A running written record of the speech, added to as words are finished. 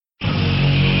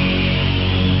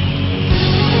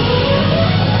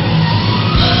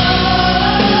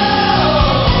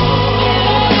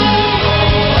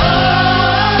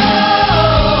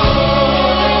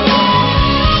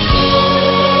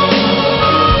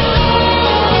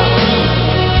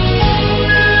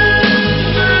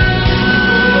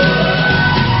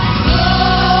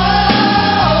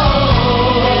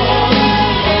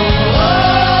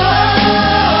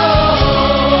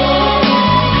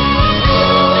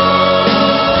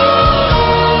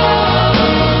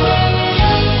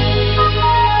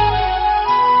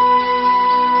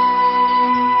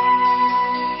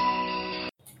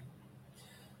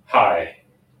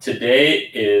Today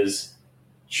is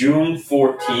June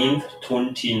 14th,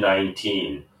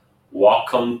 2019.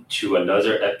 Welcome to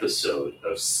another episode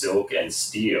of Silk and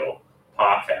Steel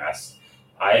podcast.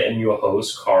 I am your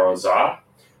host, Carl Za.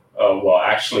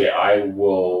 I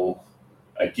will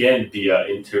again be an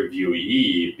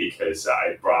interviewee because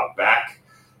I brought back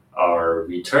our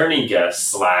returning guest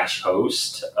slash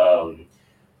host,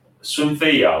 Sun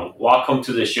Fei Yang. Welcome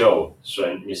to the show,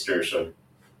 Mr. Sun.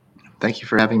 Thank you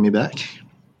for having me back.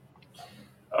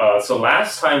 So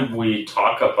last time we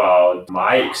talked about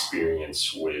my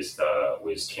experience with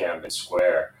Tiananmen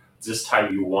Square. This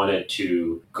time you wanted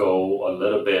to go a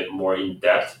little bit more in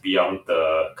depth beyond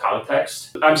the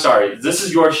context. I'm sorry, this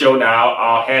is your show now.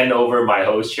 I'll hand over my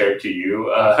host chair to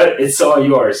you. It's all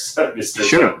yours, Mr.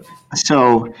 Sure.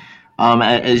 So,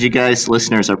 as you guys,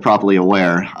 listeners, are probably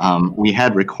aware, we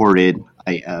had recorded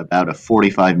about a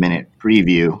 45-minute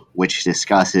preview, which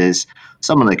discusses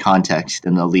some of the context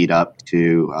in the lead up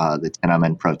to the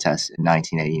Tiananmen protests in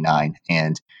 1989.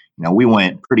 And, we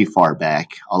went pretty far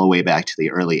back, all the way back to the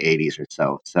early 80s or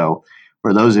so. So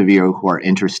for those of you who are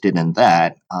interested in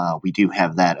that, we do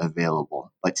have that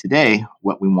available. But today,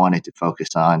 what we wanted to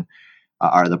focus on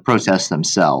are the protests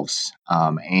themselves.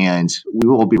 And we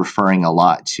will be referring a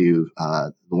lot to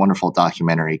the wonderful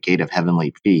documentary Gate of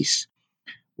Heavenly Peace,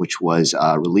 which was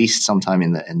released sometime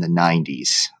in the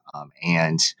 90s.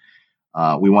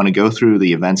 We want to go through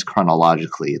the events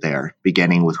chronologically there,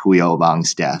 beginning with Hu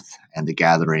Yaobang's death and the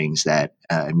gatherings that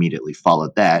immediately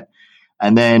followed that.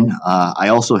 And then I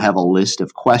also have a list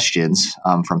of questions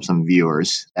from some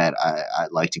viewers that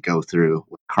I'd like to go through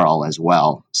with Carl as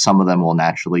well. Some of them will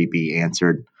naturally be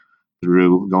answered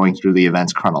through going through the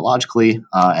events chronologically,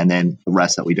 and then the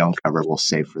rest that we don't cover we'll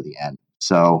save for the end.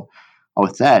 So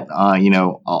with that,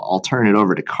 I'll turn it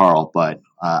over to Carl, but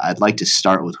I'd like to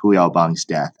start with Hu Yaobang's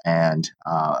death and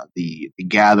the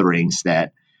gatherings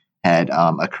that had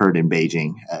occurred in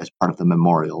Beijing as part of the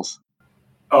memorials.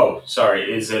 Oh,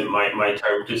 sorry. Is it my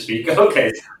turn to speak?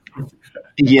 Okay.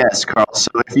 Yes, Carl. So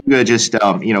if you could just,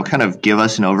 kind of give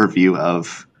us an overview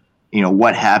of,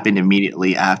 what happened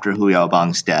immediately after Hu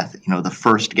Yaobang's death, the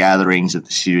first gatherings of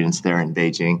the students there in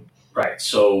Beijing. Right.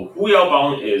 So Hu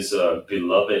Yaobang is a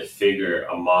beloved figure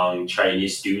among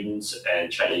Chinese students and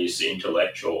Chinese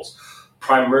intellectuals,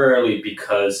 primarily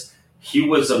because he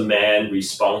was a man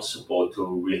responsible to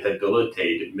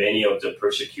rehabilitate many of the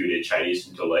persecuted Chinese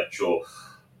intellectuals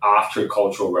after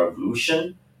Cultural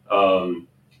Revolution.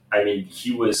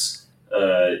 He was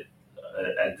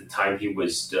at the time he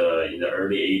was in the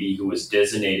early 80s. He was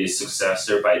designated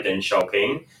successor by Deng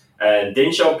Xiaoping. And Deng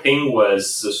Xiaoping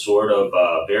was a sort of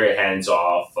a very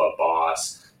hands-off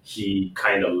boss. He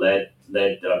kind of led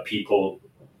people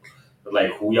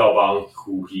like Hu Yaobang,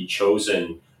 who he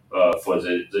chosen for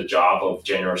the job of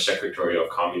General Secretary of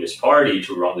Communist Party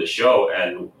to run the show.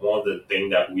 And one of the things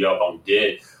that Hu Yaobang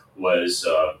did was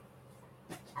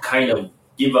kind of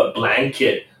give a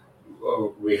blanket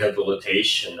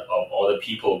rehabilitation of all the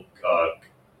people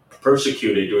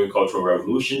persecuted during Cultural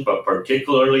Revolution, but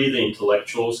particularly the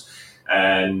intellectuals,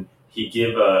 and he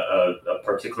gave a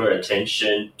particular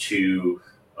attention to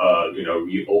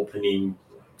reopening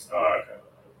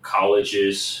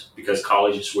colleges, because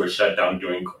colleges were shut down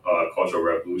during Cultural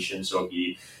Revolution. So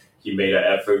he made an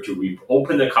effort to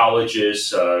reopen the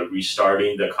colleges,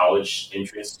 restarting the college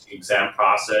entrance exam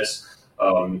process.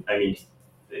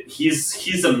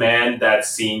 He's a man that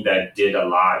did a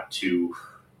lot to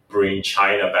bring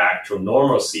China back to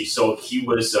normalcy. So he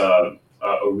was a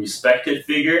respected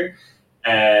figure.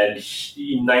 And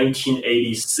in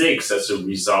 1986, as a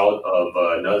result of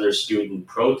another student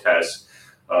protest,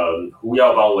 Hu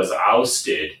Yaobang was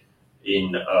ousted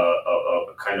in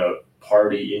a kind of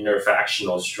party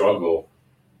interfactional struggle.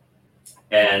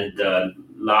 And a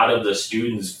lot of the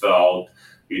students felt,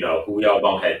 Hu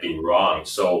Yaobang had been wrong.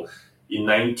 So in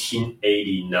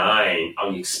 1989,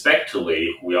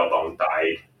 unexpectedly, Hu Yaobang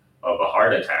died of a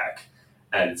heart attack.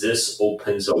 And this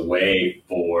opens a way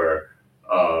for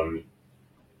the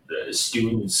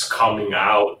students coming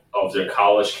out of their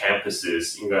college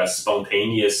campuses in a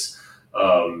spontaneous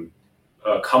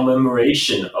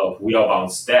commemoration of Hu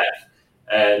Yaobang's death.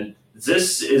 And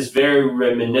this is very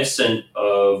reminiscent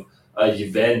of an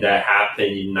event that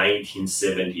happened in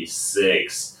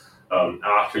 1976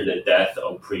 after the death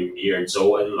of Premier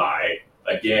Zhou Enlai,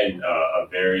 again, a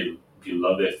very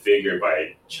beloved figure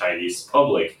by Chinese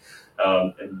public.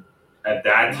 And at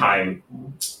that time,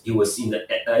 he was in the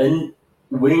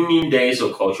waning days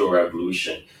of Cultural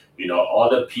Revolution. All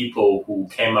the people who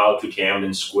came out to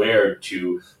Tiananmen Square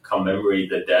to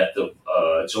commemorate the death of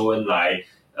Zhou Enlai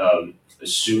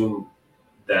assumed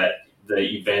that the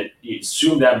event,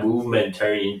 soon that movement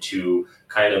turned into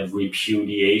kind of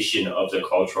repudiation of the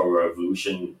Cultural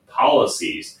Revolution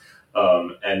policies,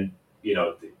 and you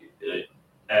know,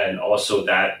 and also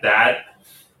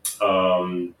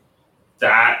um,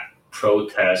 that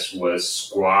protest was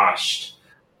squashed,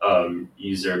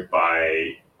 either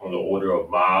by on the order of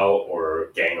Mao or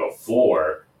Gang of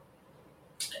Four,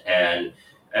 and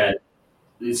and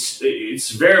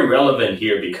it's very relevant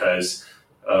here because,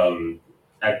 um,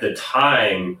 at the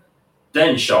time,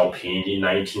 Deng Xiaoping in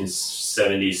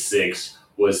 1976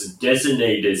 was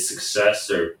designated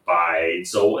successor by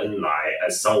Zhou Enlai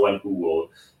as someone who will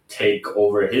take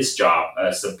over his job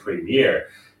as the premier.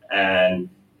 And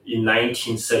in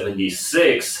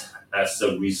 1976, as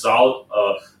a result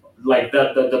of like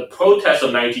the protest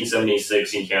of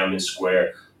 1976 in Tiananmen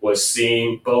Square was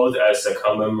seen both as a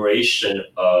commemoration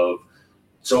of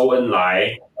Zhou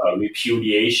Enlai,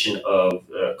 repudiation of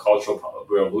Cultural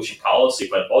Revolution policy,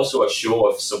 but also a show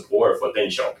of support for Deng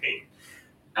Xiaoping.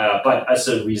 But as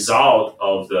a result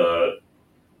of the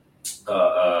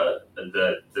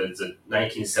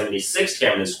 1976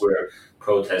 Tiananmen Square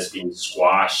protest being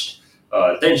squashed,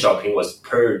 Deng Xiaoping was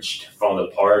purged from the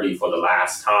party for the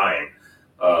last time,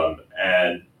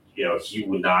 and he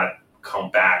would not come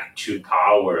back to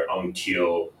power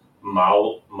until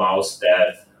Mao's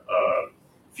death.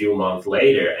 Few months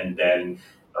later, and then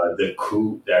the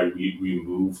coup that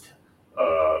removed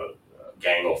uh,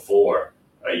 Gang of Four.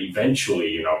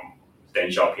 Eventually, Deng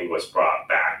Xiaoping was brought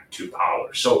back to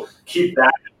power. So keep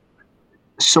that.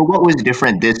 So what was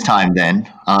different this time then?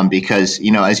 Because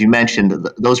as you mentioned,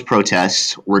 those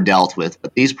protests were dealt with,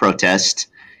 but these protests,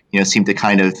 seem to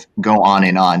kind of go on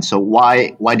and on. So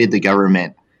why did the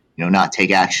government, not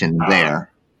take action there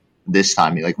this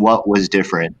time? Like, what was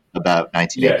different about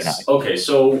 1989? Yes. Okay.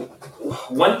 So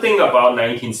one thing about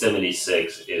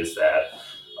 1976 is that,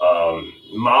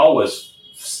 Mao was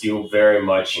still very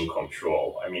much in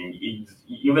control. I mean,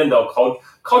 even though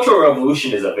Cultural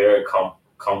Revolution is a very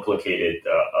complicated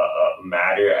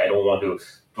matter, I don't want to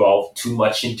delve too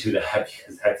much into that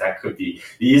because that could be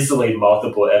easily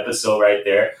multiple episode right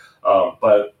there.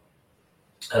 But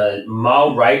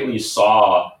Mao rightly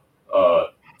saw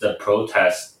the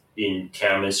protest in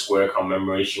Tiananmen Square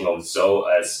commemoration of Zhou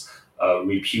as a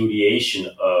repudiation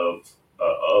of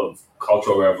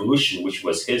Cultural Revolution, which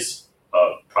was his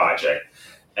project,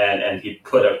 and he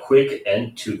put a quick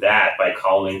end to that by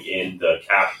calling in the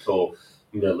capital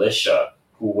militia,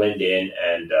 who went in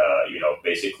and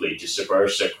basically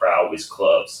dispersed the crowd with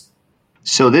clubs.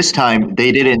 So this time,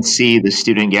 they didn't see the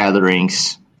student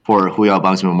gatherings for Hu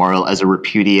Yaobang's memorial as a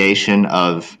repudiation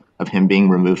of him being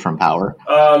removed from power?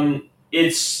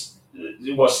 It's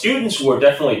Well, students were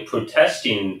definitely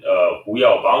protesting Hu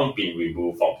Yaobang being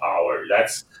removed from power.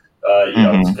 That's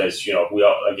because Hu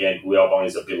Yaobang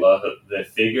is a beloved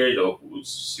figure. The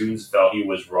students felt he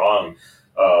was wrong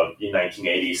in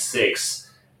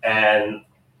 1986,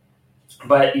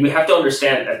 but you have to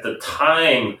understand at the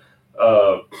time,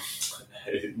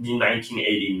 in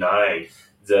 1989,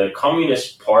 the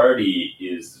Communist Party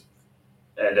is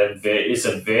a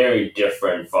very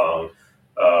different from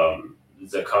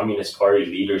the Communist Party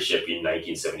leadership in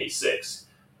 1976.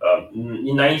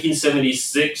 In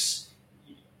 1976,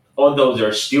 although there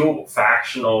are still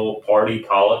factional party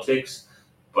politics,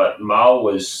 but Mao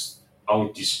was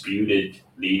undisputed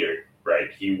leader.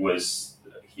 Right? He was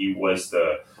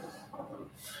the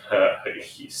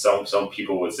some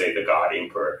people would say the God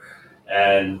Emperor.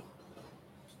 And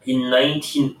in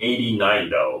 1989,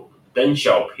 though, Deng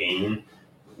Xiaoping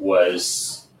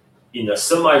was in a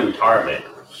semi-retirement.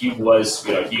 He was,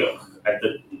 he at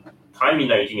the time in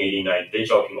 1989, Deng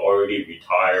Xiaoping already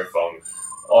retired from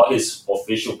all his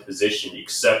official position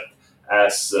except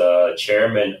as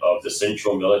chairman of the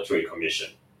Central Military Commission.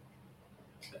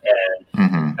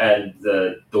 And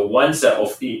the ones that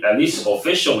at least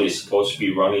officially supposed to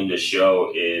be running the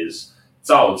show is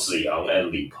Zhao Ziyang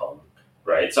and Li Peng.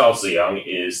 Right? Zhao Ziyang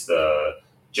is the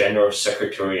General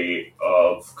Secretary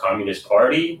of Communist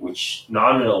Party, which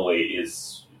nominally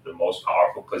is the most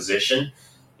powerful position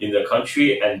in the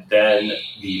country, and then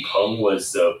Li Peng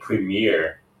was the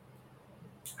premier,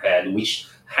 and which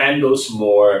handles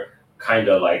more kind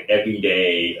of like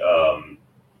everyday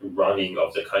running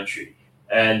of the country.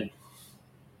 And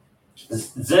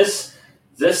this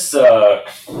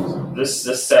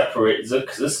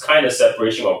kind of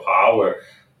separation of power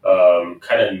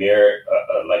kind of mirror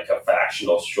like a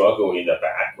factional struggle in the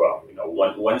background.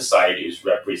 One side is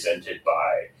represented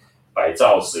by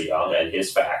Zhao Ziyang and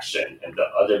his faction, and the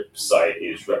other side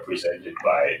is represented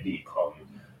by Li Peng,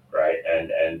 right?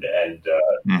 And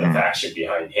the faction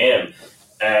behind him,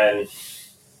 and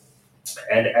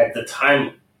And at the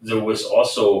time, there was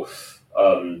also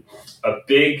a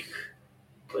big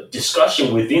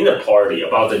discussion within the party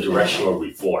about the direction of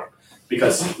reform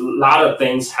because a lot of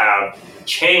things have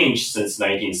changed since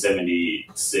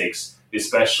 1976,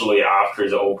 especially after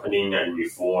the opening and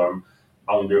reform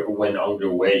went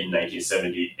underway in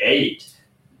 1978.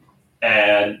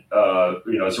 And there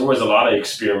was a lot of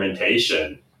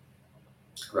experimentation,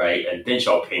 right? And Deng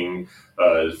Xiaoping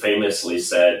famously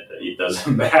said, "It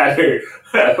doesn't matter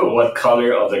what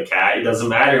color of the cat. It doesn't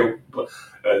matter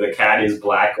the cat is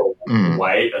black or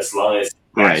white as long as it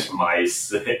catch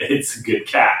mice. It's a good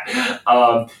cat."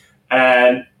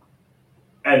 And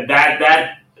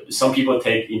that some people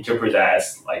interpret that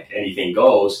as like anything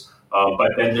goes.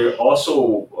 But then there are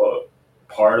also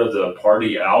part of the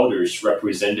party elders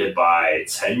represented by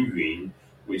Chen Yun,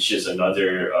 which is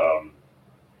another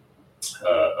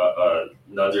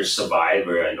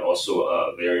survivor and also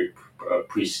a very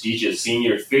prestigious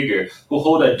senior figure who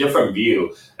hold a different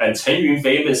view. And Chen Yun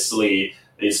famously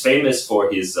is famous for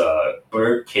his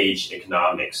bird cage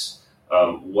economics.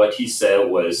 What he said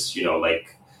was,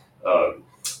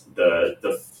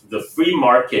 the free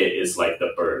market is like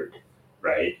the bird,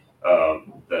 right?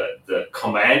 The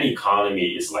command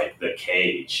economy is like the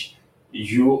cage.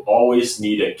 You always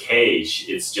need a cage.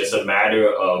 It's just a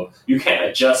matter of you can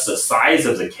adjust the size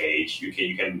of the cage. You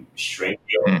can shrink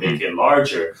it or make it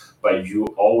larger, but you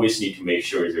always need to make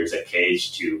sure there's a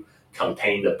cage to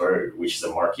contain the bird, which is the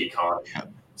market economy.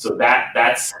 So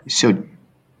that's So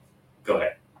go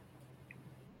ahead.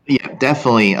 yeah,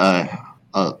 definitely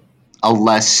a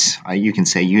less, you can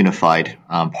say, unified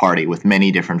party with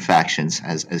many different factions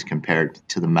as compared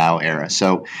to the Mao era.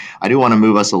 So I do want to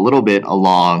move us a little bit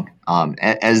along.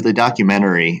 As the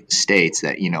documentary states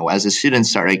that, as the students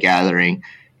started gathering,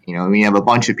 we have a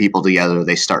bunch of people together,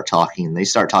 they start talking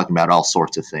about all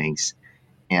sorts of things.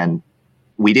 And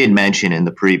we did mention in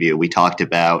the preview, we talked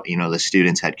about, the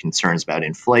students had concerns about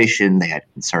inflation, they had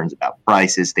concerns about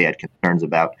prices, they had concerns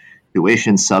about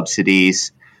tuition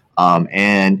subsidies.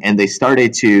 And they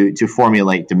started to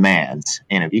formulate demands.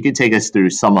 And if you could take us through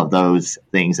some of those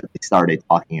things that they started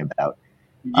talking about,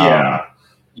 Yeah.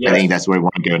 I think that's where we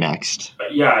want to go next.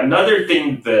 Yeah, another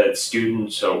thing that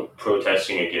students are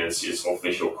protesting against is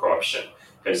official corruption,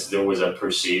 because there was a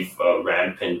perceived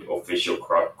rampant official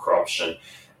corruption.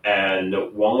 And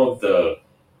one of the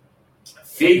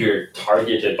figure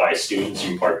targeted by students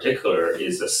in particular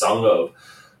is the son of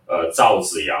Zhao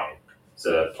Ziyang,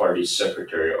 the party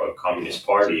secretary of Communist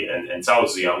Party. And Zhao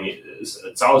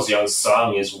Ziyang's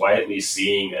son is widely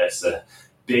seen as the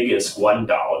biggest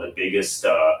guandao, the biggest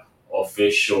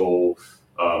official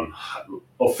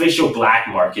black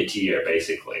marketeer,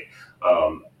 basically.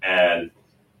 And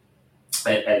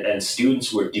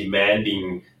students were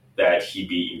demanding that he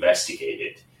be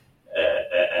investigated.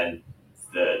 And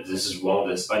this is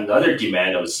another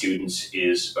demand of the students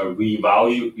is a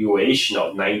reevaluation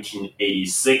of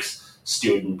 1986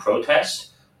 student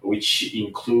protest, which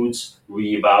includes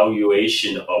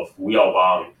reevaluation of Wu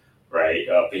Yaobang. Right,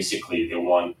 basically they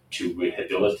want to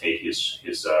rehabilitate his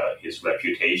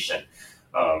reputation,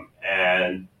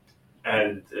 and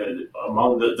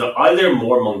among the other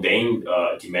more mundane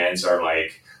demands are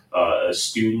like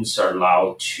students are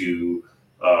allowed to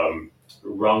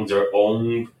run their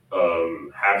own,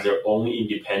 have their own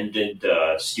independent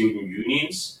student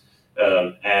unions,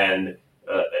 and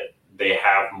they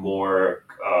have more.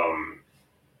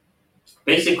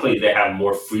 Basically, they have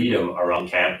more freedom around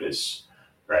campus,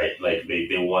 right? Like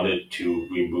they wanted to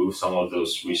remove some of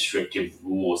those restrictive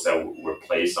rules that were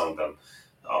placed on them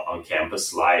on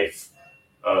campus life,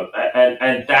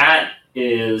 and that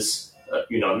is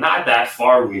not that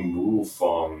far removed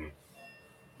from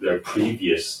their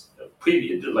previous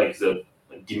like the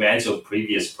demands of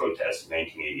previous protests in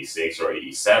 1986 or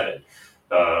 87,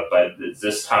 but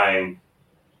this time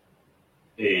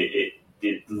it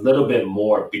did a little bit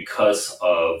more because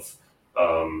of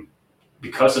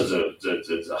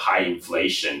the high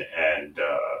inflation and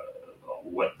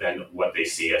what they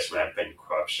see as rampant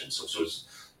corruption. So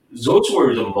those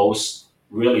were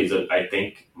I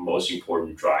think most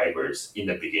important drivers in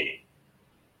the beginning.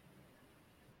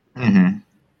 Mm-hmm.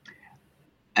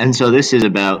 And so this is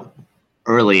about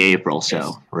early April,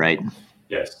 right?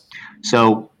 Yes.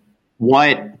 So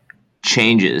what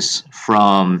changes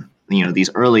from these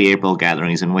early April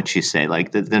gatherings in which you say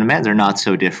like the demands are not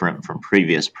so different from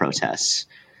previous protests,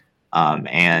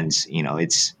 and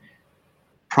it's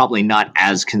probably not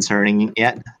as concerning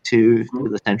yet to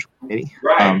the Central Committee.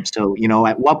 Right. So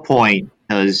at what point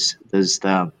does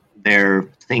their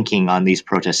thinking on these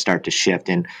protests start to shift,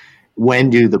 and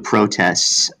when do the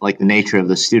protests, like the nature of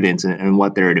the students and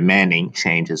what they're demanding,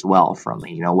 change as well from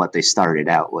what they started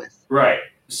out with? Right.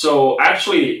 So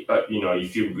actually,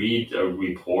 if you read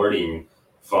reporting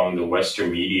from the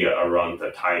Western media around the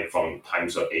time, from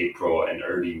times of April and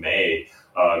early May,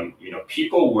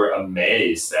 people were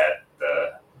amazed that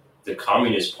the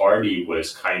Communist Party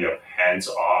was kind of hands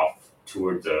off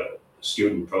toward the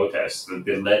student protests.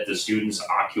 They let the students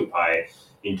occupy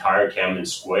entire Tiananmen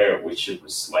Square, which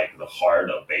was like the heart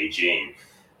of Beijing,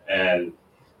 and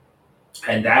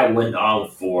that went on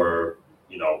for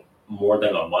more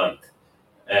than a month.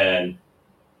 And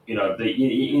in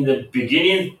the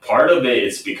beginning, part of it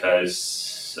is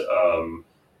because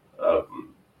uh,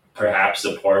 perhaps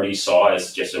the party saw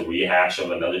as just a rehash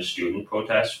of another student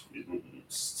protest,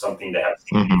 something they have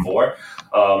seen Mhm. before.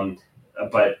 Um,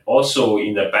 but also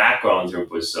in the background, there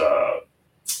was a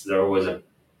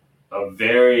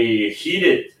very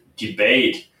heated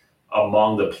debate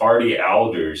among the party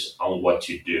elders on what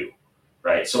to do.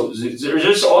 Right. So there's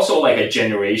just also like a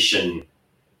generation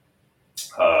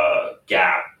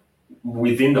gap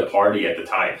within the party at the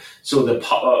time. So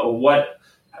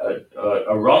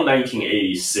around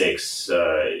 1986,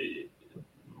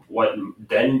 what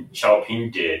then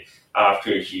Xiaoping did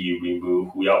after he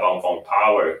removed Hu Yaobang from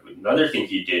power, another thing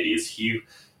he did is he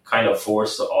kind of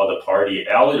forced all the party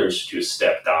elders to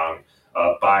step down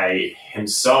by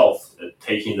himself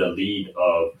taking the lead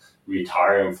of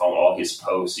retiring from all his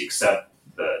posts except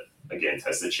again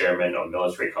as the chairman of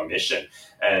military commission,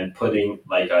 and putting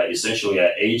like essentially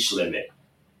an age limit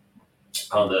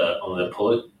on the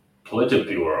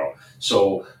Politburo.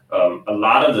 So a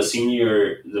lot of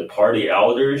the party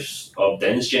elders of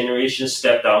Den's generation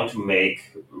stepped down to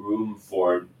make room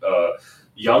for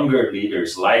younger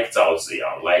leaders like Zhao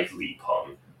Ziyang, like Li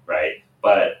Peng, right?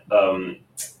 But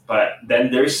then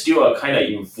there's still a kind of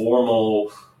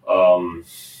informal,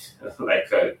 almost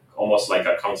like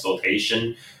a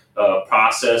consultation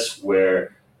process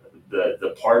where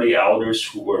the party elders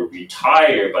who were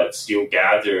retired but still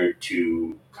gathered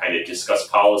to kind of discuss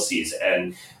policies,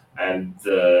 and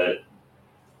the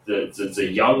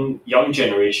young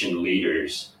generation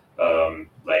leaders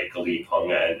like Li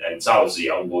Peng and Zhao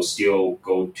Ziyang will still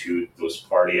go to those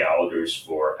party elders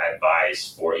for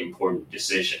advice for important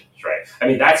decisions, right? I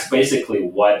mean, that's basically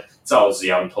what Zhao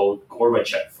Ziyang told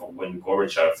Gorbachev when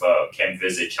Gorbachev came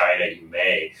visit China in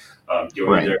May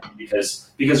during Right.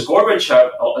 because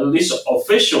Gorbachev, at least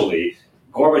officially,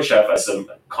 Gorbachev as a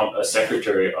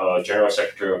secretary, general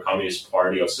secretary of Communist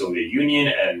Party of Soviet Union,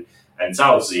 and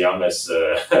Zhao Ziyang as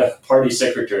party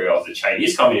secretary of the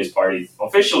Chinese Communist Party,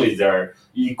 officially they're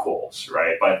equals,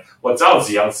 right? But what Zhao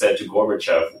Ziyang said to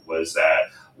Gorbachev was that,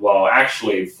 well,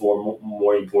 actually, for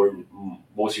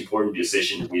most important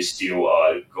decisions, we still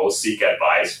go seek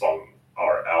advice from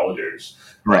our elders.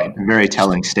 Right. Very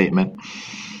telling statement.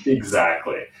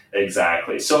 Exactly,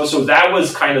 exactly. So that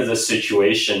was kind of the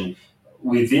situation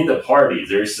within the party.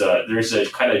 There's a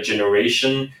kind of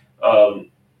generation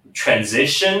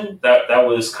transition that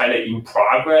was kind of in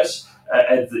progress,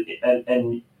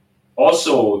 and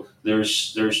also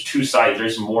there's two sides.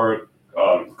 There's more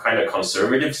kind of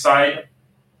conservative side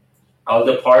of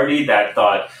the party that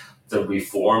thought the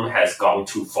reform has gone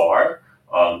too far.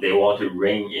 They want to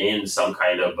rein in some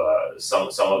kind of some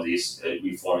of these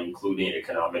reform, including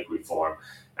economic reform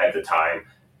at the time.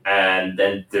 And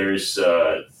then there's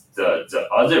the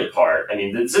other part. I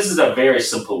mean, this is a very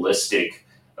simplistic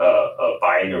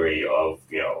binary of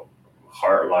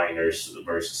hardliners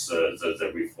versus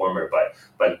the reformer,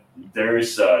 but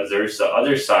there's the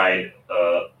other side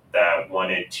that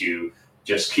wanted to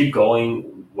just keep going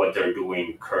what they're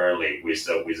doing currently with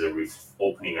the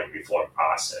opening and reform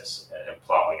process and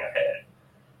plowing ahead.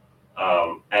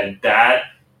 And that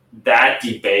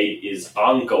debate is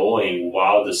ongoing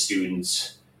while the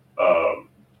students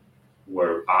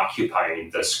were occupying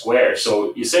the square.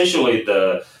 So essentially,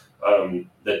 the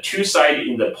two sides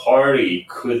in the party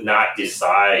could not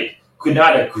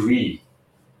agree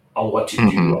on what to do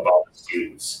Mhm. about the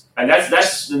students, and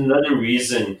that's another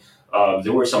reason.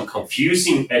 There were some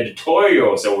confusing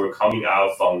editorials that were coming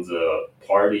out from the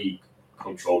party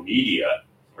control media,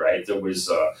 right? There was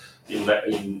in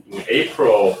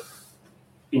April,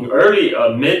 in early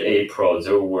mid-April,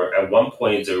 there were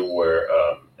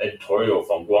editorial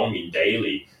from Guangming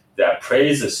Daily that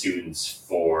praised the students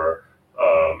for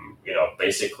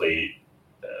basically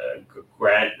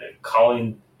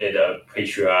calling it a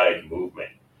patriotic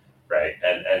movement, right?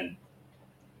 And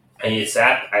it's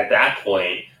at that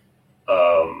point,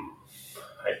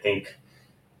 I think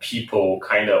people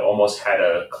kind of almost had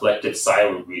a collective sigh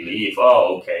of relief.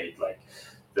 Oh, okay, like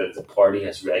the party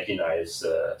has recognized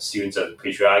students as a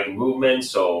patriotic movement,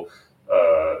 so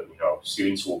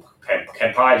students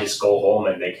can probably just go home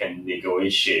and they can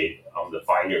negotiate on the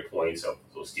finer points of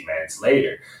those demands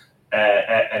later.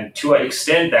 And to an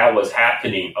extent, that was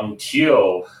happening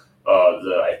until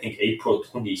I think April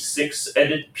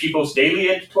 26th People's Daily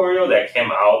editorial that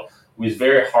came out with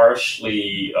very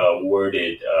harshly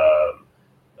worded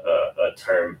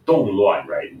term 动乱,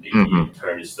 right? It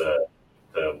turns the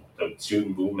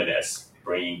student movement as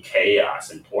bringing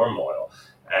chaos and turmoil,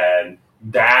 and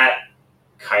that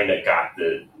kind of got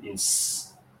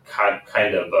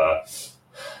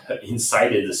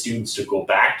incited the students to go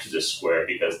back to the square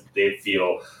because they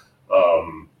feel,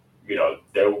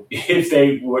 if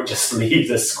they were just leave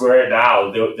the square now,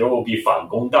 there will be 反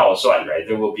攻倒算, right?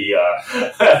 There will be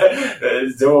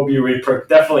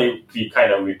definitely be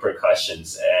kind of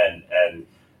repercussions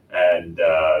and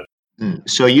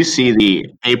So you see the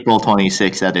April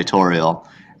 26th editorial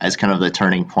as kind of the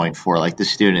turning point for like the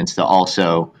students to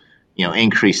also,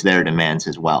 increase their demands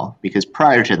as well. Because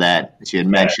prior to that, as you had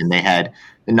mentioned, the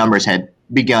numbers had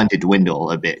begun to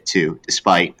dwindle a bit too,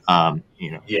 despite,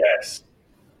 Yes.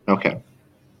 Okay.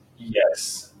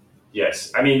 Yes.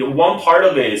 I mean, one part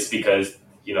of it is because,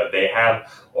 they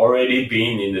have already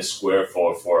been in the square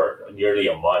for nearly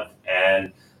a month,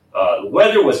 and the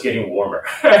weather was getting warmer.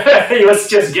 It was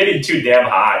just getting too damn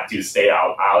hot to stay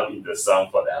out in the sun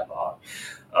for that long.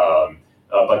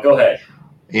 But go ahead.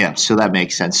 Yeah, so that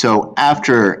makes sense. So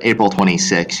after April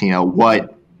 26,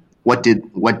 what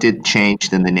did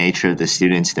change in the nature of the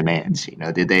students' demands?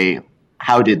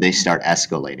 How did they start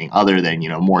escalating other than,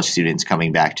 more students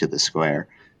coming back to the square?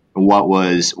 What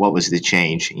was the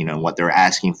change, what they're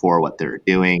asking for, what they're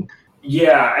doing?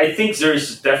 Yeah, I think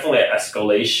there's definitely an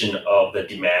escalation of the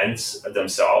demands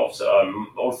themselves.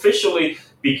 Officially,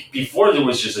 before there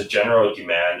was just a general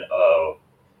demand of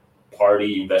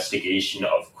party investigation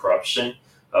of corruption,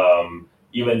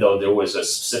 even though there was a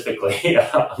specifically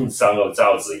Zhao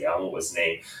Ziyang was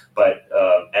named, but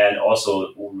and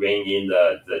also rein in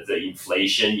the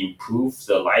inflation, improve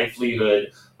the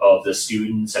livelihood of the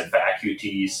students and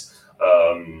faculties,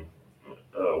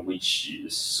 which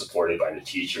is supported by the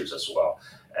teachers as well,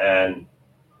 and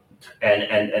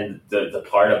the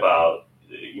part about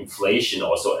inflation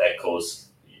also echoes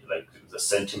like the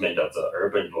sentiment of the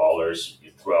urban dwellers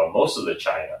throughout most of the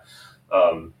China.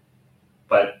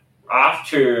 But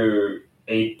after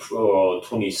April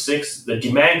 26th, the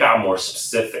demand got more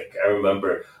specific. I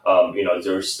remember,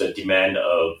 there's the demand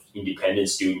of independent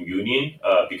student union,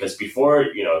 because before,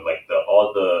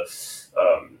 all the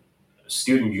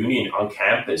student union on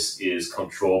campus is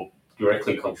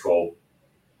directly controlled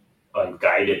and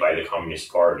guided by the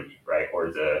Communist Party, right,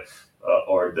 or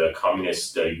the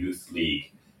Communist Youth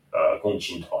League,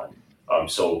 Gongqingtuan.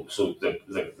 So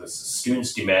the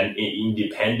students demand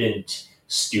independent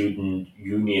student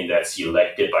union that's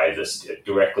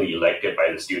directly elected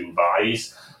by the student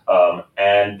bodies,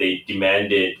 and they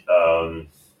demanded.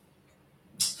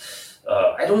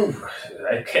 I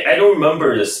don't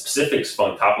remember the specifics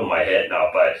from the top of my head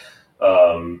now, but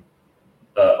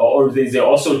or they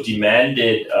also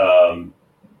demanded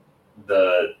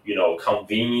the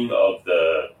convening of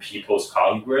the People's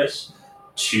Congress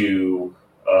to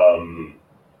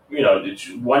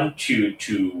want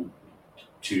to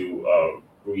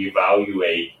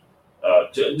reevaluate.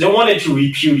 They wanted to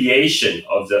repudiation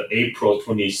of the April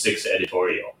 26th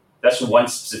editorial. That's one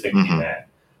specific demand,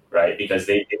 right? Because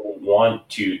they want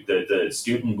the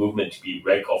student movement to be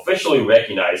officially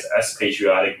recognized as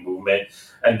patriotic movement,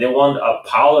 and they want an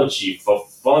apology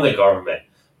from the government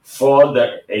for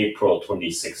the April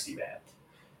 26th demand,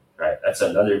 right? That's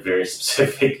another very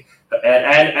specific,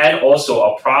 and also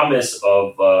a promise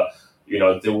of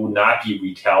there will not be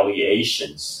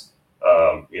retaliations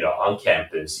on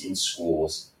campus in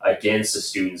schools against the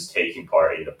students taking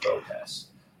part in the protest.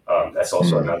 That's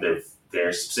also another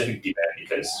very specific demand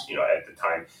because at the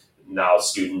time now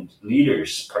student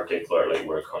leaders particularly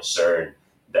were concerned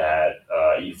that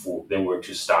if they were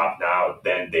to stop now,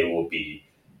 then they will be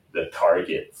the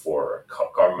target for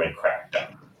government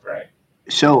crackdown, right?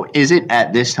 So is it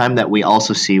at this time that we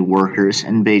also see workers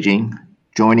in Beijing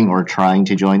joining or trying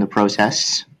to join the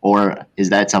protests, or is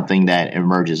that something that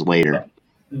emerges later?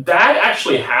 That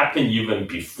actually happened even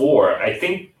before. I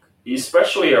think,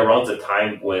 especially around the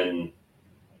time when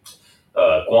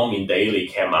Guangming Daily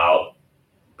came out,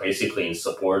 basically in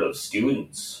support of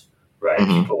students, right?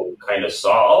 People kind of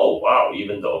saw, oh wow,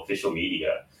 even the official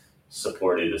media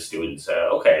supported the students.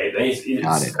 Okay, then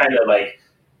it's kind of like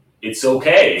it's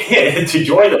okay to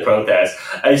join the protest,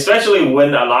 especially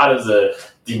when a lot of the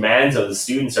demands of the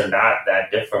students are not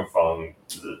that different from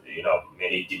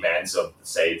many demands of,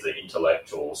 say, the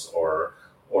intellectuals or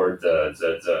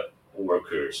the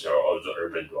workers or the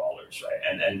urban dwellers,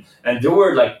 right? And there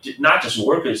were like not just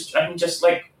workers. I mean, just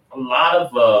like a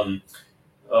lot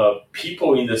of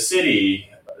people in the city,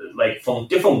 like from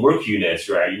different work units,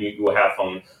 right? You will have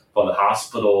from the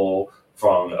hospital,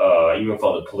 from even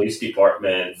from the police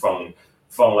department, from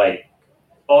like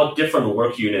all different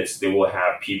work units. They will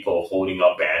have people holding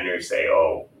up banners, say,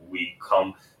 "Oh, we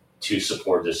come to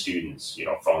support the students,"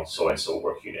 from so and so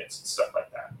work units and stuff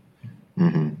like that.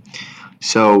 Mm-hmm.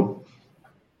 So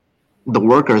the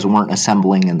workers weren't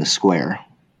assembling in the square,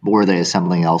 but were they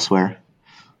assembling elsewhere?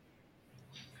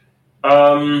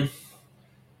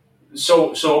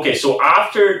 So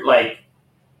after like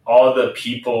all the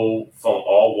people from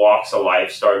all walks of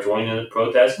life start joining the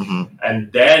protest, Mm-hmm.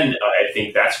 and then I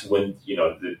think that's when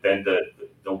then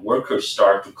the workers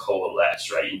start to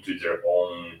coalesce, right, into their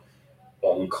own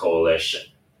coalition.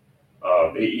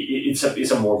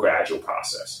 It's a more gradual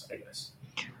process, I guess.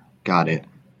 Got it.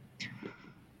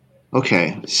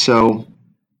 Okay, so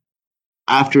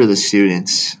after the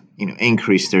students,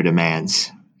 increase their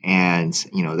demands, and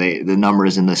the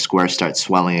numbers in the square start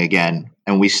swelling again,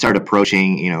 and we start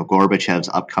approaching Gorbachev's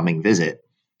upcoming visit.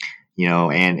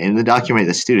 And in the document,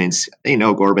 the students, they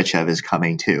know Gorbachev is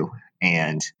coming too,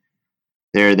 and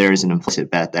there's an implicit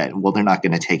bet that, well, they're not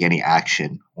going to take any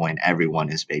action when everyone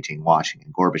is Beijing watching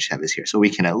and Gorbachev is here, so we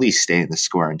can at least stay in the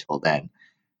square until then.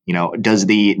 Does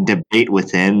the debate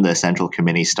within the central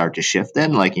committee start to shift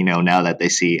then? Like, now that they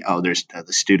see, oh, there's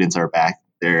the students are back,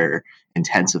 they're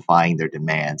intensifying their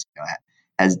demands.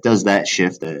 Does that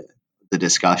shift the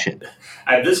discussion?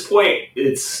 At this point,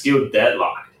 it's still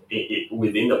deadlocked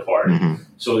within the party. Mm-hmm.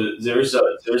 So there's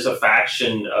a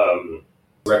faction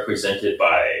represented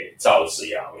by Zhao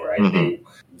Ziyang, right? Mm-hmm.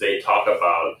 They talk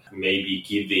about maybe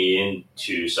giving in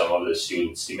to some of the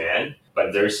students' demand,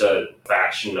 but there's a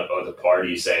faction of the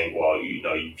party saying, well,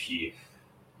 if you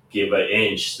give an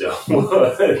inch, they'll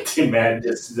demand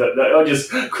they'll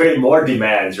just create more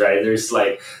demands, right? There's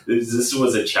like this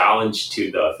was a challenge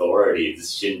to the authority.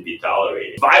 This shouldn't be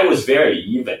tolerated. If was very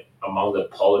even among the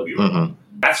Politburo. Mm-hmm.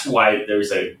 That's why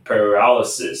there's a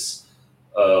paralysis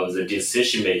of the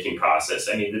decision-making process.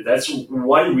 I mean, that's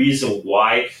one reason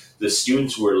why the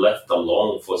students were left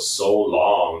alone for so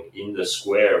long in the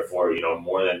square for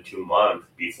more than 2 months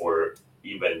before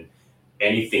even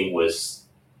anything was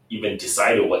even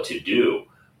decided what to do,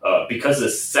 because the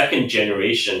second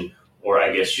generation, or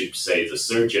I guess you'd say the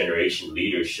third generation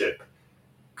leadership,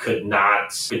 could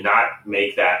not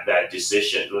make that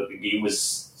decision. It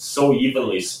was so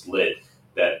evenly split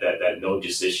that no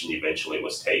decision eventually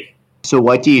was taken. So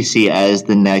what do you see as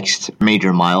the next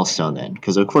major milestone then?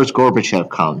 Because of course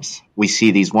Gorbachev comes. We see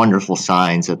these wonderful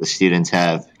signs that the students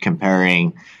have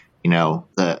comparing,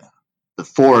 the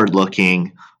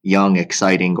forward-looking, young,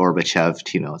 exciting Gorbachev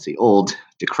to, the old,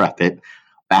 decrepit,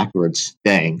 backwards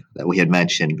thing that we had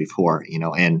mentioned before,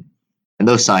 and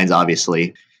those signs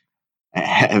obviously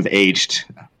have aged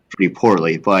pretty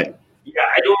poorly, but yeah,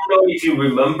 I don't know if you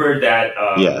remember that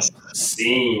yes.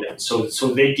 scene. So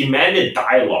they demanded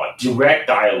direct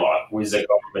dialogue with the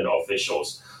government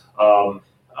officials.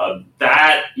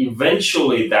 That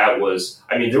eventually was.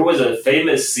 I mean, there was a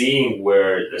famous scene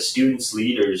where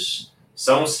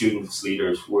some students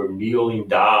leaders were kneeling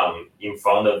down in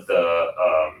front of the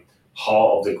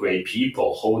Hall of the Great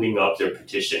People, holding up their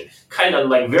petition, kind of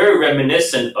like very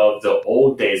reminiscent of the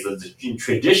old days in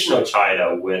traditional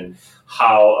China, when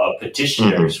how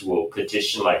petitioners will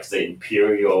petition like the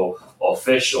imperial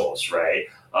officials, right?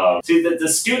 See, the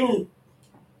student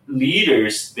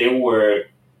leaders, they were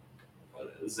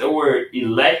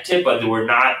elected, but they were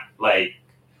not like,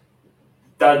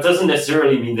 that doesn't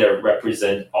necessarily mean they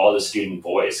represent all the student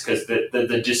voice, because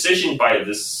the decision by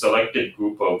this selected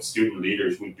group of student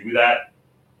leaders who do that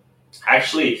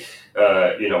actually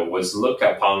was looked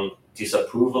upon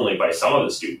disapprovingly by some of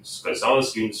the students, because some of the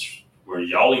students were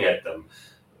yelling at them,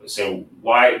 saying,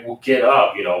 "Why get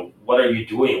up? What are you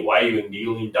doing? Why are you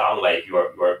kneeling down like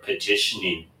you're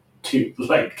petitioning to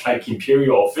like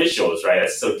imperial officials, right?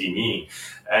 That's so demeaning."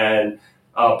 And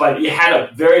but it had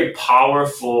a very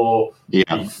powerful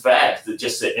effect,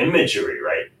 just the imagery,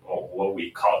 right? Or what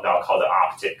we now call the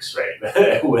optics,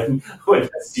 right? when the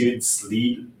students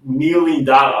kneeling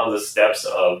down on the steps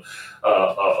of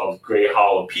Great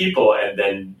Hall of People, and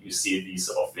then you see these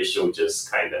officials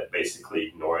just kind of basically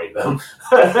ignoring them,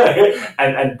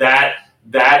 and that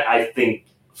I think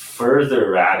further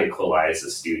radicalized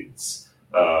the students.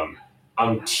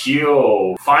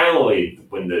 Until finally,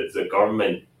 when the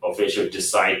government official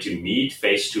decide to meet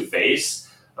face to face,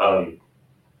 Um,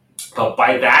 but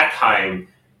by that time,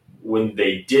 when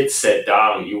they did sit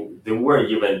down, they weren't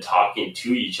even talking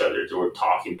to each other. They were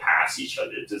talking past each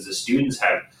other. The students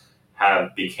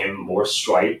have become more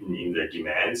strident in their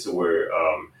demands. Where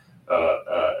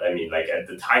I mean, like at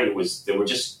the time, it was they were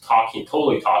just talking,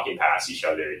 totally talking past each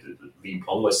other. Li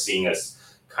Peng was seen as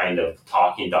kind of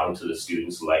talking down to the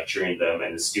students, lecturing them,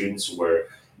 and the students were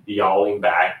yelling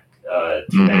back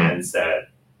demands that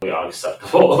were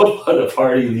unacceptable for the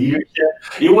party leadership.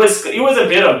 It was a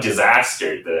bit of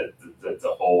disaster.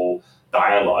 The whole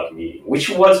dialogue meeting, which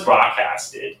was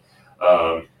broadcasted.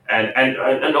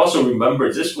 And also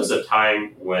remember, this was a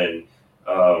time when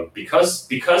because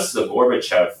the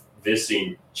Gorbachev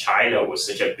visiting China was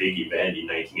such a big event in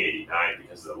 1989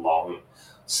 because of the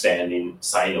long-standing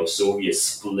Sino-Soviet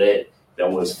split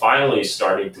that was finally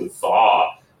starting to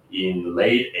thaw in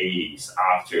late 80s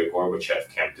after Gorbachev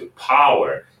came to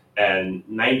power. And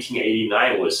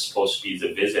 1989 was supposed to be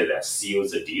the visit that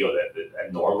seals the deal,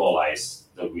 that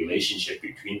normalized the relationship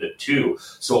between the two.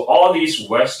 So all these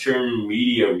Western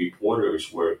media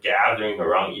reporters were gathering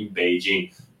around in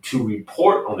Beijing to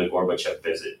report on the Gorbachev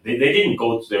visit. They didn't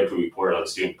go there to report on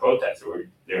student protests. They were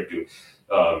there to,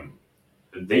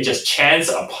 they just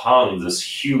chanced upon this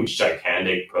huge,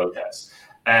 gigantic protest.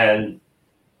 And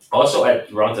also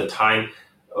at around the time,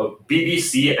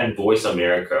 BBC and Voice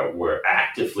America were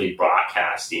actively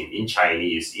broadcasting in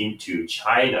Chinese into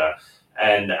China.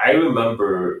 And I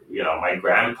remember, my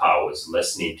grandpa was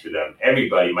listening to them.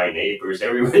 Everybody, my neighbors,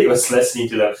 everybody was listening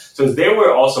to them. So they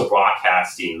were also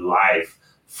broadcasting live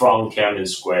from Tiananmen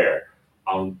Square.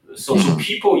 So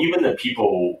people, even the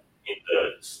people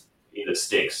in the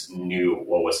sticks, knew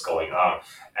what was going on,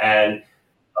 and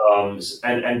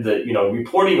the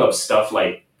reporting of stuff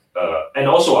like and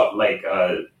also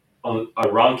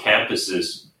around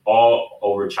campuses all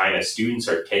over China, students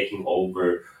are taking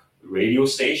over radio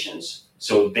stations.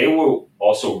 So they will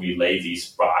also relay these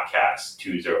broadcasts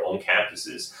to their own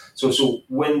campuses. So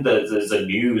when the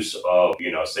news of,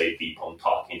 say, Li Peng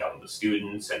talking down the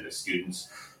students and the students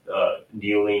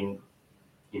kneeling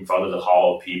in front of the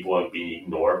hall of people and being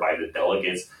ignored by the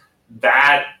delegates,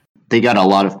 that they got a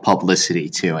lot of publicity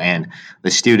too. And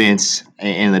the students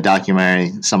in the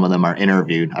documentary, some of them are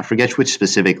interviewed. I forget which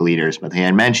specific leaders, but they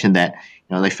had mentioned that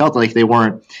they felt like they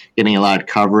weren't getting a lot of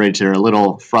coverage. They're a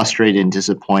little frustrated and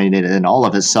disappointed. And then all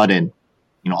of a sudden,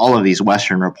 all of these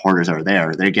Western reporters are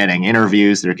there. They're getting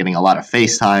interviews. They're getting a lot of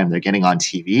FaceTime. They're getting on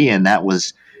TV, and that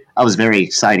was very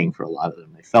exciting for a lot of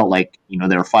them. They felt like they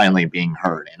were finally being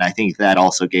heard, and I think that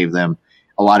also gave them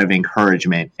a lot of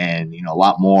encouragement and a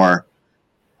lot more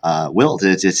will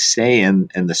to just stay in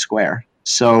the square.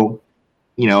 So,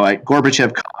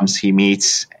 Gorbachev comes, he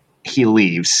meets, he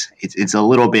leaves. It's a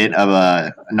little bit of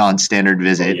a non-standard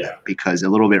visit because a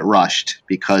little bit rushed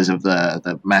because of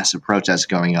the massive protests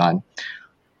going on.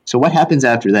 So what happens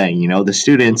after that? The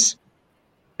students,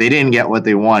 they didn't get what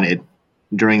they wanted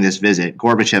during this visit.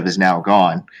 Gorbachev is now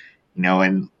gone.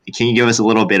 And can you give us a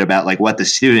little bit about like what the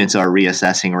students are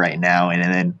reassessing right now, and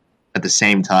then at the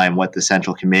same time, what the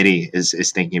Central Committee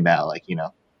is thinking about,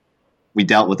 we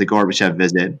dealt with the Gorbachev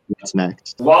visit. What's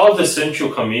next? While the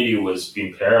Central Committee was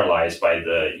being paralyzed by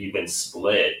the even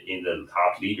split in the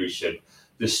top leadership,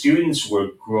 the students were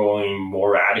growing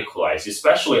more radicalized,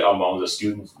 especially among the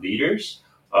student leaders.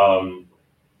 And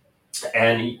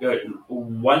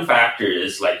one factor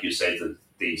is, like you said,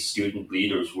 the student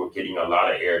leaders were getting a lot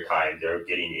of airtime. They're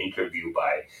getting interviewed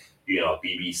by,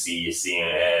 BBC,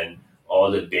 CNN,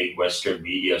 all the big Western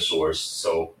media sources.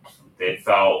 So they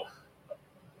felt,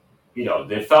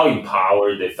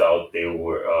 empowered. They felt they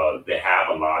have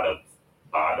a lot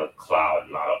of clout,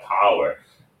 a lot of power,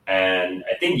 and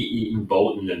I think it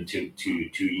emboldened them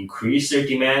to increase their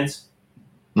demands.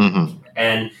 Mm-hmm.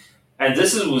 And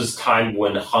this was time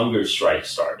when the hunger strike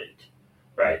started,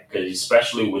 right? Because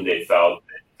especially when they felt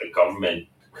that the government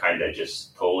kind of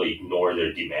just totally ignored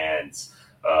their demands.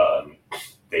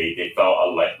 They felt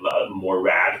a more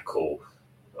radical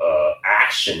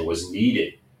action was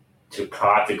needed to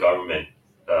prod the government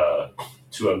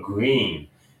to agreeing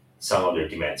some of their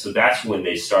demands. So that's when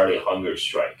they started a hunger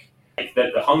strike.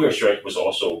 The hunger strike was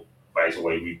also, by the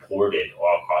way, reported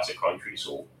all across the country.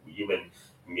 So even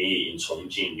me in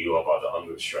Chongqing knew about the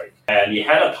hunger strike. And it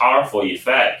had a powerful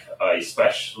effect,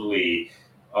 especially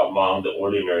among the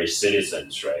ordinary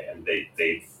citizens, right? And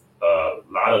they a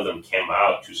lot of them came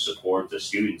out to support the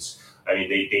students. I mean,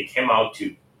 they came out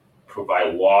to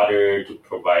provide water, to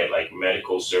provide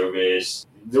medical service.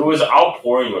 There was an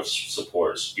outpouring of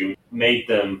support. It made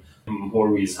them more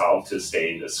resolved to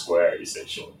stay in the square,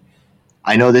 essentially.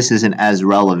 I know this isn't as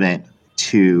relevant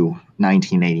to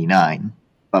 1989,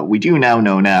 But we do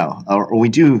or we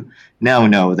do now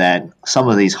know that some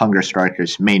of these hunger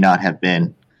strikers may not have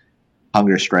been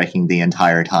hunger striking the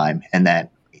entire time, and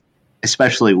that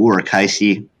especially Ura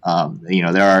Kaisi,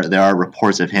 there are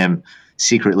reports of him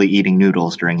secretly eating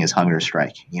noodles during his hunger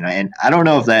strike. And I don't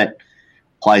know if that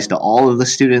applies to all of the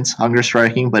students hunger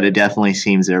striking, but it definitely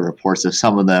seems there are reports of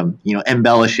some of them,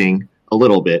 embellishing a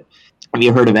little bit. Have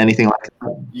you heard of anything like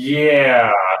that?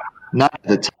 Yeah. Not at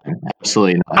the time,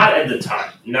 absolutely not. Not at the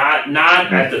time. Not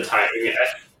at the time.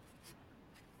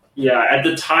 Yeah, at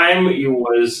the time it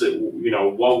was,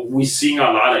 well, we're seeing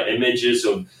a lot of images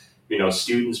of,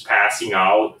 students passing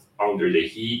out under the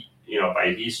heat,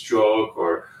 by heat stroke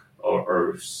or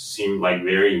seem like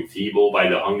very enfeebled by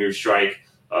the hunger strike.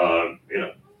 I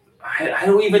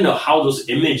don't even know how those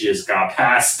images got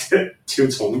passed to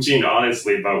Chongqing,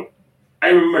 honestly, but I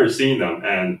remember seeing them,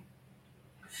 and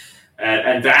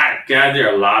that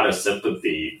gathered a lot of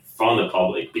sympathy from the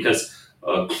public because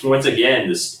once again,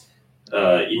 this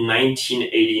in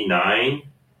 1989,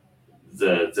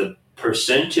 the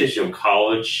percentage of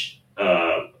college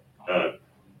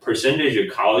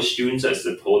students as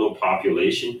the total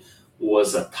population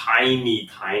was a tiny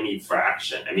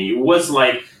fraction. I mean, it was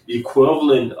like the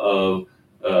equivalent of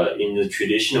in the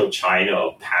traditional China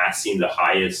of passing the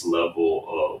highest level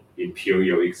of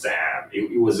imperial exam.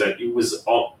 It was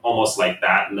almost like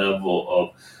that level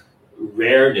of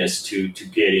rareness to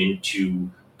get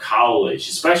into college,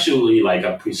 especially like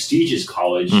a prestigious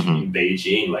college in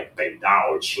Beijing, like Beida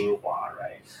or Tsinghua,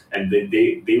 right? And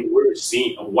they were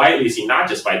widely seen, not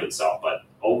just by themselves, but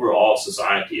overall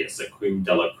society as the cream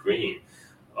de la cream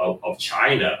of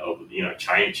China, of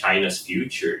China's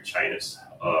future, China's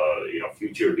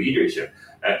future leadership,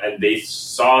 and they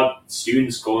saw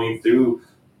students going through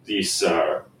these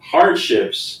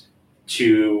hardships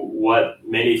to what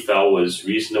many felt was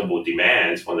reasonable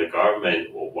demands from the government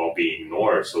while being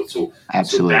ignored. So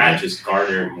that just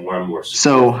garnered more and more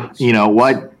support.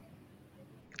 So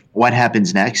what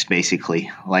happens next, basically?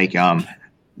 Like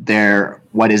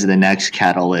what is the next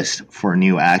catalyst for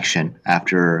new action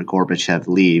after Gorbachev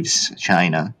leaves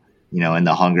China, and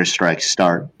the hunger strikes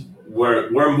start?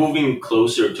 We're moving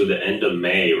closer to the end of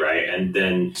May, right? And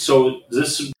then so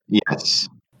this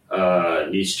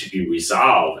needs to be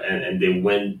resolved, and they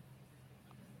went,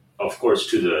 of course,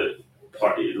 to the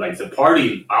party. Like the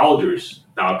party elders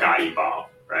now got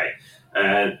involved, right?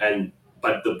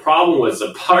 But the problem was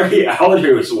the party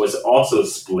elders was also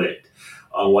split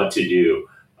on what to do,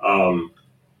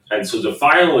 and so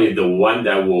finally the one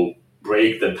that will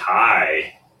break the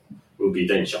tie will be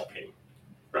Deng Xiaoping,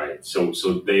 right? So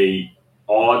they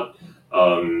all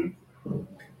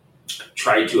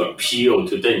try to appeal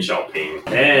to Deng Xiaoping,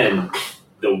 and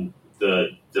the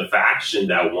faction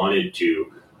that wanted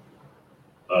to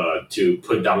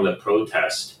put down the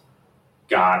protest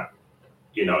got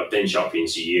Deng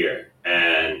Xiaoping's ear,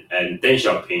 and Deng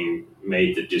Xiaoping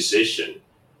made the decision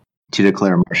to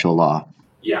declare martial law.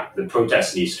 Yeah, the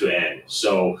protest needs to end.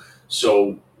 So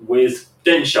with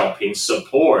Deng Xiaoping's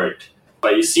support,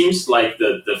 but it seems like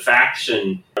the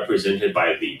faction represented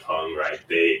by Li Peng, right?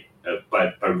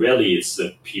 But really it's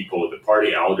the people, the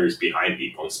party elders behind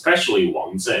Li Peng, especially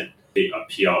Wang Zhen, a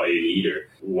PLA leader,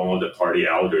 one of the party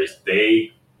elders.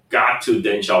 They got to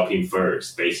Deng Xiaoping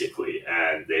first, basically,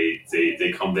 and they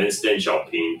convinced Deng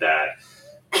Xiaoping that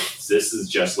this is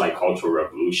just like Cultural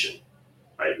Revolution,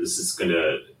 right? This is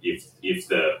gonna, if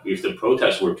the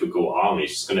protests were to go on,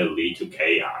 it's gonna lead to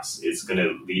chaos. It's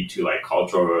gonna lead to like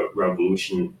Cultural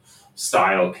Revolution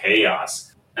style chaos.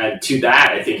 And to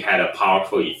that, I think had a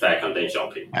powerful effect on Deng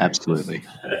Xiaoping. Absolutely.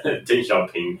 Deng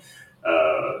Xiaoping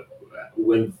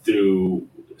went through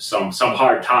some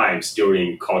hard times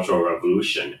during Cultural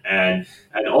Revolution, and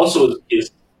also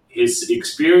his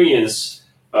experience,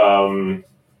 and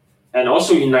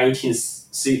also in the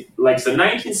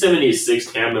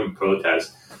 1976 Tiananmen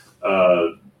protest,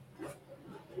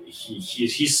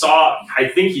 he saw. I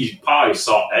think he probably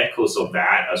saw echoes of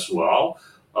that as well.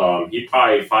 He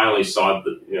probably finally saw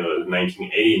the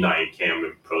 1989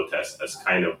 Tiananmen protest as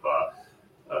kind of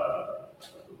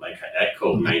like an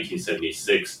echo of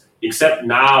 1976. Except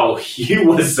now he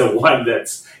was the one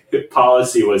that's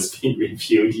policy was being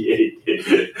repudiated,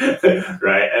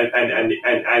 right? And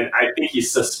I think he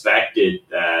suspected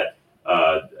that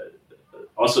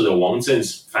also the Wang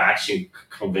Zhen's faction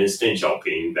convinced Deng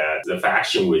Xiaoping that the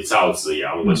faction with Zhao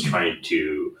Ziyang was trying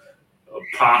to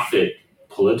profit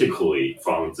politically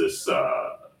from this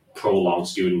prolonged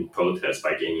student protest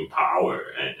by gaining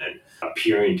power and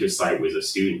appearing to side with the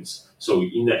students. So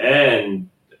in the end,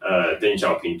 Deng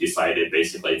Xiaoping decided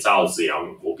basically Zhao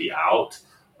Ziyang will be out,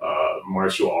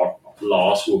 martial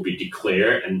laws will be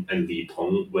declared, and Li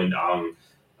Peng went on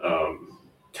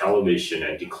television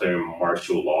and declared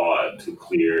martial law to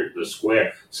clear the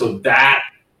square. So that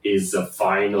is the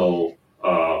final.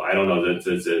 I don't know.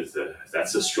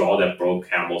 That's the straw that broke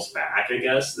camel's back. I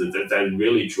guess that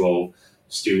really drove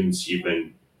students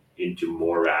even into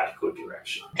more radical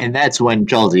direction. And that's when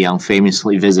Zhao Ziyang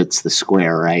famously visits the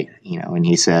square, right? And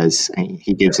he says,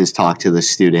 he gives his talk to the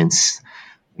students.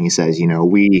 And he says,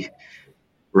 we,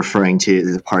 referring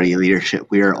to the party leadership,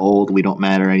 we are old, we don't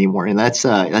matter anymore. And that's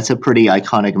a pretty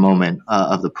iconic moment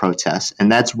of the protest.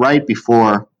 And that's right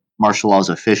before martial law is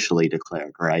officially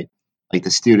declared, right? Like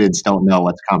the students don't know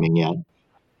what's coming yet.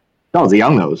 Zhao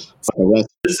Ziyang knows.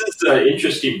 This is the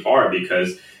interesting part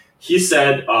because he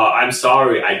said, "I'm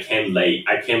sorry, I came late.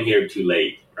 I came here too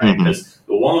late." Right? Because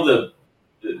one of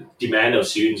the demand of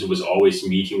students was always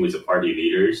meeting with the party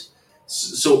leaders.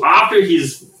 So after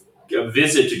his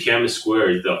visit to Tiananmen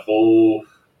Square, the whole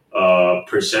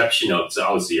perception of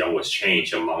Zhao Ziyang was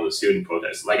changed among the student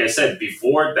protests. Like I said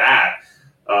before that,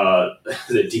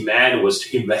 the demand was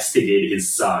to investigate his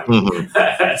son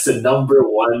as the number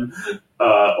one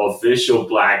official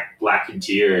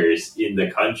blacketeers in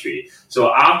the country.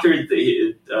 So after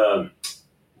the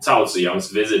Zhao Ziyang's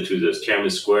visit to the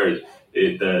Tiananmen Square,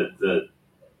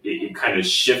 it kind of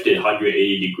shifted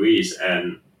 180 degrees,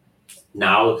 and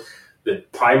now the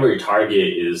primary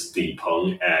target is Li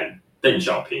Peng and Deng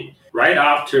Xiaoping. Right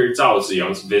after Zhao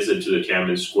Ziyang's visit to the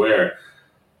Tiananmen Square,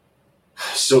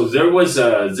 so there's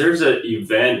an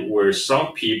event where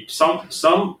somebody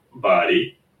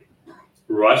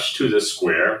rushed to the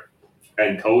square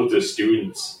and told the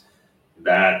students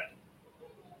that,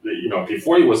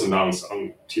 before it was announced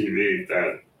on TV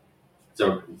that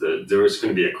there was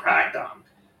going to be a crackdown,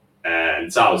 and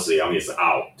Zhao Ziyang is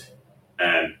out,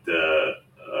 and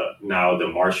now the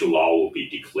martial law will be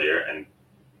declared, and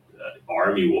the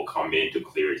army will come in to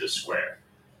clear the square.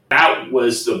 That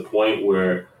was the point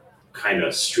where kind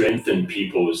of strengthened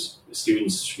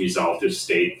students' resolve to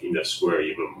stay in the square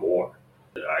even more.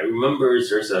 I remember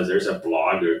there's a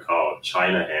blogger called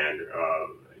China Hand,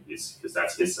 because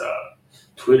that's his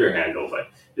Twitter handle, but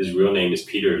his real name is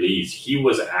Peter Lees. He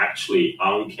was actually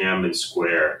on Tiananmen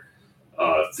Square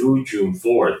through June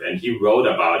 4th, and he wrote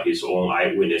about his own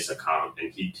eyewitness account,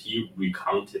 and he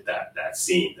recounted that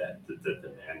scene that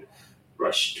the man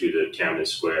rushed to the Tiananmen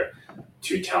Square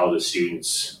to tell the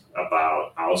students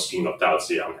about ousting of Zhao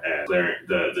Ziyang and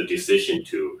the decision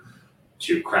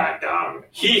to crack down.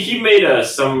 He made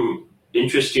some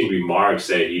interesting remarks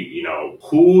that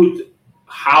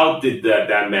how did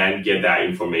that man get that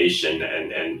information,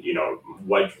 and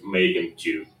what made him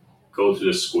to go to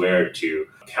the square to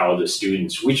tell the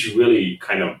students, which really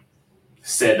kind of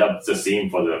set up the scene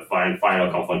for the final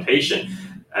confrontation,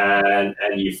 and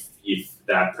if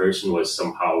that person was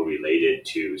somehow related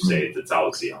to, say, the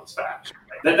Zhao Ziyang's faction.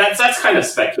 That's kind of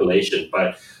speculation,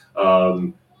 but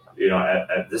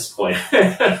at this point.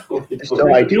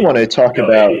 So I do want to talk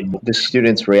about the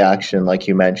students' reaction, like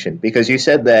you mentioned, because you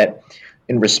said that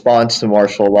in response to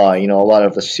martial law, a lot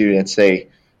of the students, they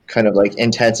kind of like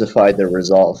intensified their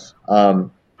resolve, and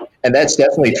that's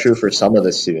definitely true for some of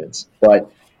the students.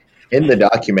 But in the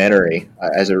documentary,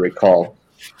 as I recall,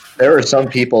 there are some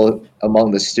people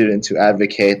among the students who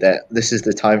advocate that this is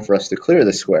the time for us to clear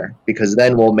the square, because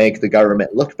then we'll make the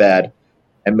government look bad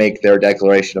and make their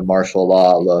declaration of martial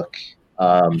law look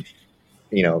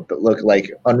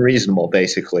like unreasonable,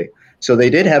 basically. So they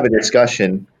did have a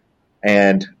discussion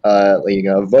and a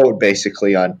vote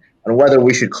basically on whether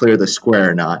we should clear the square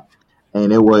or not.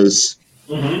 And it was,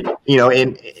 in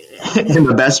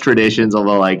the best traditions of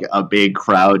a big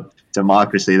crowd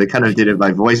democracy, they kind of did it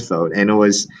by voice vote, and it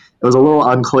was a little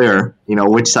unclear,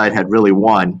 which side had really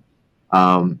won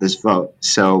this vote.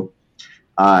 So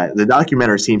the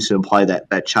documentary seems to imply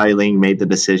that Chai Ling made the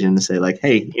decision to say, like,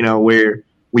 hey,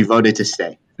 we voted to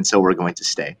stay, and so we're going to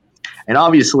stay. And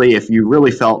obviously, if you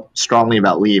really felt strongly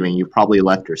about leaving, you probably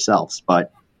left yourselves.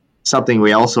 But something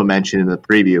we also mentioned in the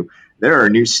preview, there are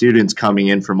new students coming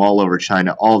in from all over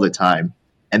China all the time,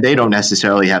 and they don't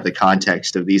necessarily have the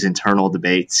context of these internal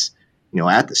debates,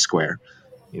 at the square.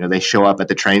 They show up at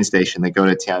the train station, they go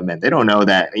to Tiananmen. They don't know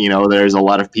that, there's a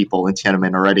lot of people in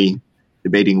Tiananmen already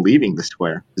debating leaving the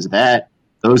square, because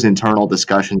those internal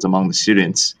discussions among the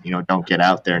students, don't get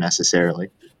out there necessarily.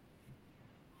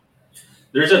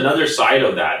 There's another side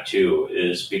of that too,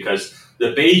 is because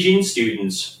the Beijing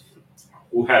students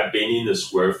who have been in the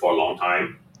square for a long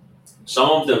time,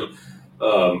 some of them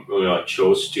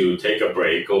chose to take a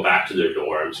break, go back to their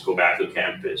dorms, go back to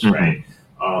campus, right?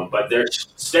 But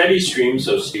there's steady streams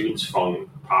of students from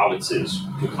provinces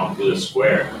who come to the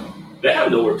square. they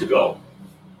have nowhere to go.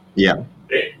 Yeah.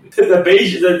 The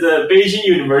Beijing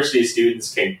University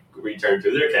students can return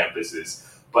to their campuses,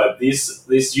 but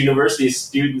these university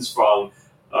students from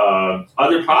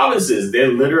other provinces, they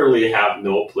literally have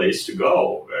no place to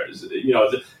go.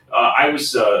 I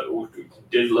was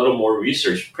did a little more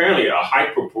research. Apparently, a high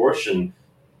proportion.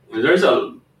 There's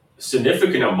a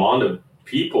significant amount of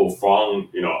people from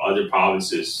other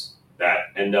provinces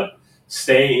that end up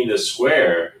staying in the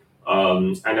square.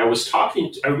 And I remember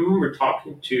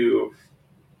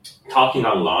talking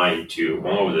online to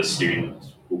one of the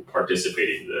students who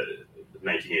participated in the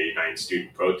 1989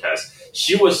 student protest.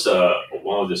 She was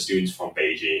one of the students from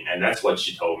Beijing, and that's what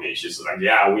she told me. She's like,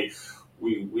 "Yeah,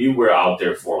 we were out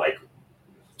there for like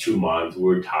 2 months. We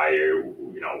were tired.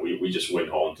 We just went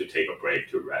home to take a break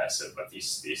to rest. But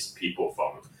these people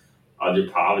from other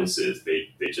provinces, they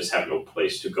just have no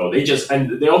place to go. They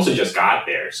also just got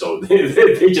there, so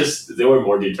they were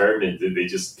more determined. They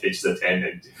just pitched the tent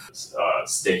and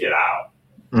stick it out.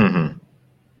 Mm-hmm.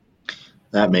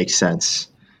 That makes sense.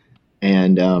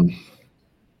 And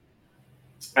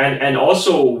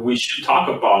also we should talk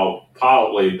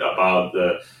probably about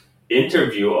the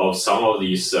interview of some of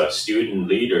these student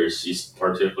leaders, in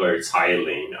particular Cai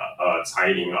Ling on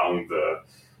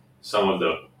some of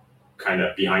the kind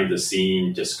of behind the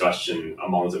scene discussion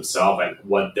among themselves and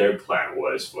what their plan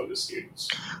was for the students.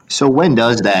 So when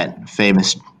does that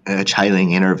famous Cai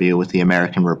Ling interview with the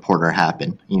American Reporter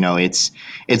happen? It's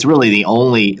really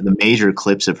the major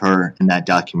clips of her in that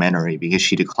documentary, because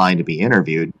she declined to be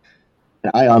interviewed.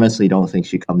 And I honestly don't think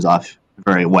she comes off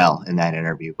very well in that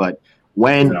interview. But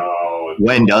when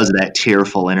does that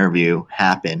tearful interview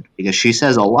happen? Because she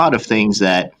says a lot of things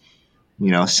that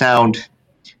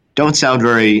don't sound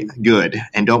very good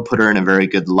and don't put her in a very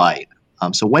good light.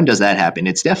 So when does that happen?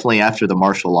 It's definitely after the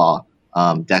martial law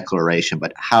declaration,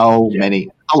 but how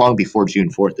long before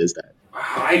June 4th is that?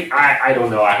 I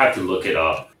don't know. I have to look it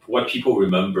up. What people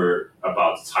remember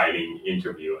about the Cai Ling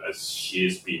interview as she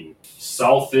has been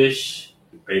selfish,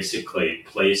 basically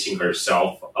placing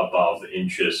herself above the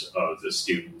interests of the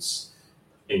students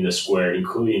in the square,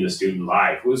 including the student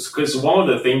life. Because one of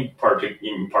the things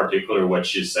in particular, what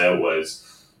she said was,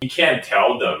 we can't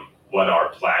tell them what our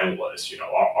plan was.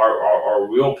 Our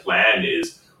real plan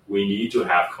is we need to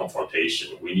have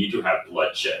confrontation. We need to have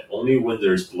bloodshed. Only when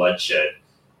there's bloodshed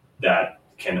that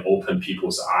can open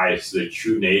people's eyes to the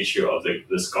true nature of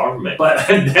this government. But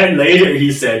and then later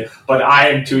he said, "But I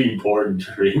am too important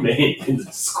to remain in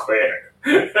the square."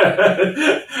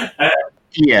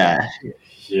 Yeah.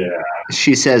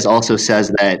 She also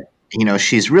says that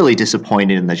she's really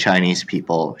disappointed in the Chinese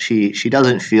people. She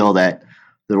doesn't feel that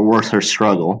they're worth her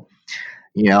struggle,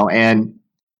 and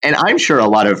I'm sure a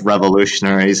lot of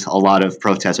revolutionaries, a lot of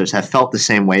protesters have felt the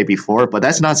same way before, but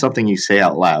that's not something you say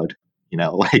out loud.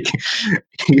 Like,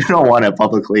 you don't want to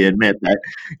publicly admit that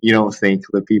you don't think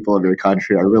the people of your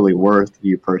country are really worth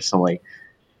you personally.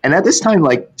 And at this time,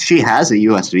 like, she has a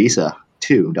U.S. visa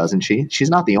too, doesn't she? She's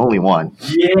not the only one of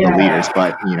the leaders,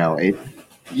 but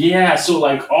Yeah, so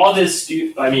like all this,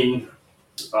 in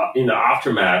the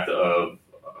aftermath of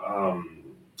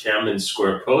Tiananmen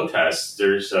Square protests,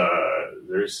 there's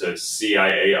a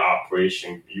CIA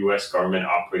operation, U.S. government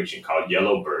operation called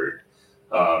Yellowbird,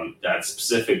 that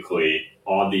specifically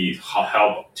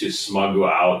help to smuggle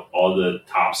out all the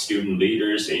top student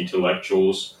leaders,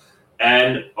 intellectuals,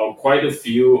 and quite a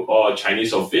few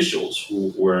Chinese officials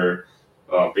who were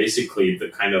basically the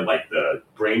kind of like the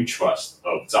brain trust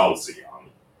of Zhao Ziyang,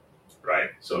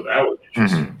 right? So that was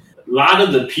interesting. Mm-hmm. A lot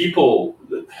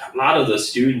of the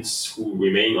students who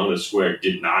remained on the square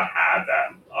did not have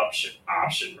that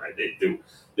option, right? They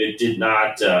did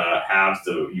not have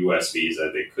the U.S. visa.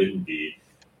 They couldn't be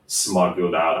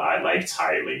smuggled out. I like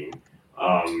Cai Ling.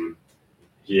 And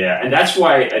that's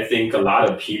why I think a lot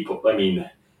of people,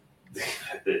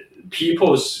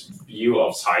 people's view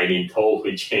of Cai Ling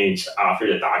totally changed after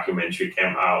the documentary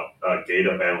came out, Gate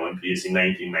of N1 Peace in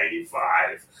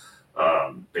 1995,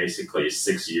 basically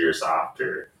 6 years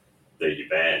after the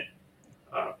event.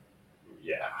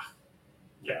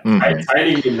 Mm-hmm. Cai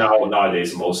Ling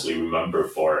nowadays mostly remember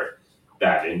for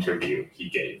that interview she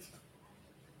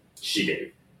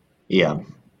gave. Yeah.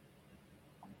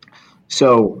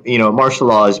 So, martial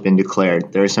law has been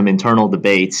declared. There are some internal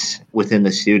debates within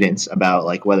the students about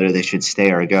like whether they should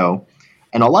stay or go.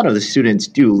 And a lot of the students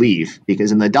do leave,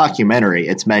 because in the documentary,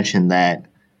 it's mentioned that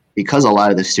because a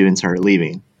lot of the students are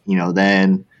leaving,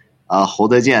 then Hou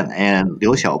Dejian and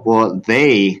Liu Xiaobo,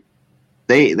 they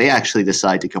actually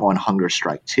decide to go on hunger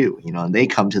strike too, and they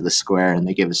come to the square and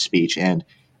they give a speech. And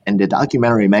the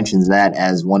documentary mentions that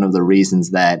as one of the reasons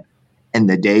that and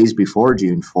the days before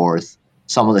June 4th,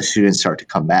 some of the students start to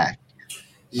come back.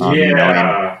 And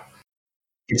Yeah.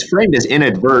 it's framed as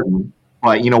inadvertent,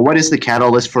 but what is the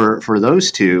catalyst for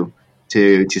those two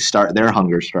to start their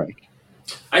hunger strike?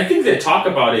 I think they talk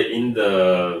about it in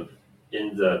the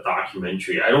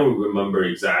documentary. I don't remember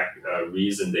exact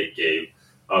reason they gave.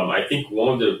 I think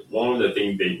one of the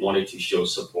things they wanted to show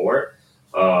support,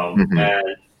 Mm-hmm.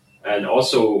 and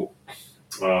also,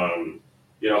 Hou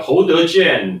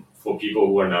Dejian, for people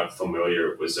who are not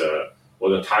familiar, was a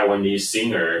Taiwanese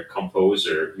singer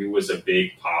composer. He was a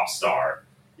big pop star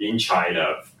in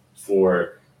China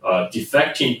for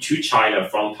defecting to China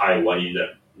from Taiwan in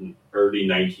the early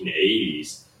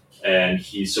 1980s, and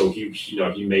he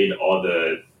made all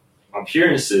the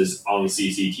appearances on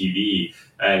CCTV,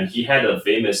 and he had a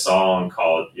famous song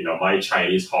called My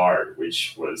Chinese Heart,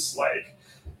 which was like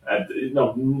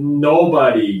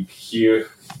nobody here.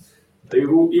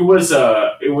 It was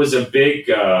a big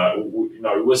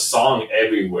it was sung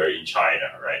everywhere in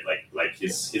China, right? Like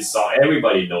his song,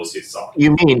 everybody knows his song.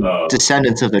 You mean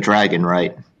Descendants of the Dragon,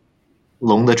 right?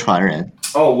 龙的传人.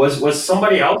 Oh, was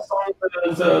somebody else on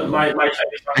my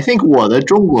Chinese song? I think 我的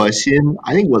中国心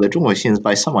is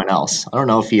by someone else. I don't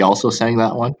know if he also sang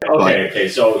that one. Okay.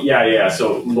 So yeah.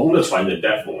 So 龙的传人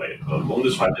definitely. 龙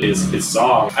的传人 is his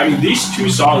song. I mean, these two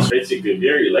songs basically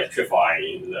very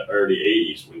electrifying in the early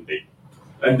 80s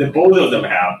and both of them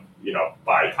have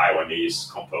by Taiwanese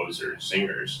composers,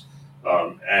 singers,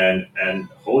 and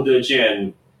Hou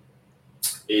Dejian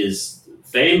is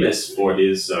famous for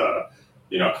his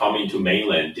coming to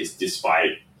mainland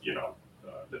despite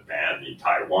the ban in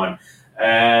Taiwan,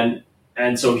 and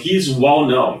so he's well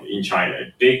known in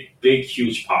China, big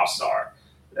huge pop star,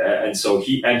 and so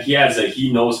he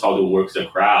knows how to work the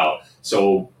crowd.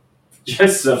 So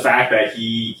just the fact that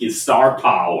his star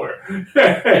power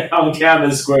on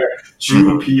Tiananmen Square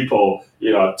drew people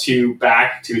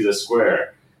back to the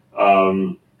square.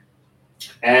 And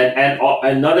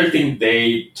another thing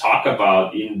they talk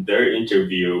about in their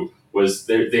interview was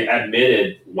they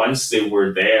admitted once they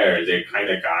were there, they kind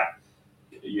of got,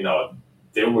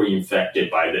 they were infected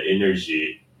by the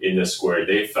energy in the square.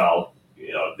 They felt,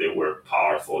 they were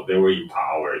powerful. They were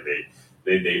empowered.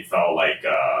 They felt like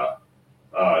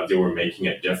they were making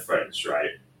a difference, right?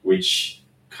 Which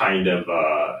kind of,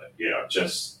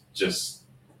 just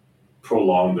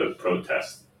prolonged the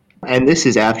protest. And this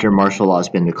is after martial law has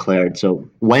been declared. So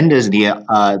when does the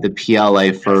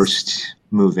PLA first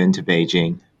move into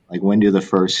Beijing? Like when do the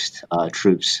first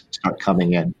troops start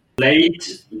coming in?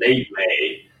 Late May.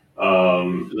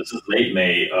 This is late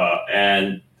May,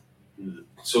 and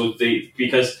so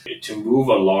because to move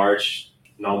a large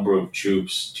number of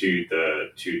troops to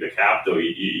the capital,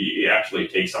 it actually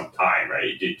takes some time,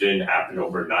 right? It didn't happen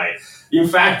overnight. In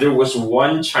fact, there was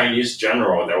one Chinese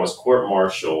general that was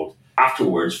court-martialed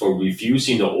afterwards for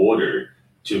refusing the order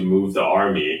to move the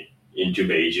army into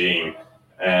Beijing,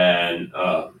 and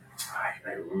I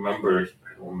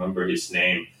don't remember his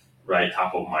name right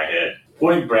top of my head.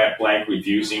 Point blank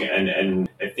refusing, and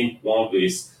I think one of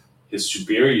his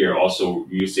superior also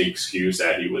used the excuse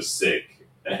that he was sick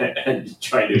and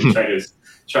trying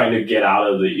to get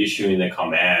out of the issue in the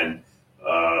command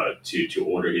to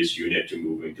order his unit to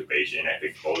move into Beijing. I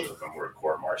think both of them were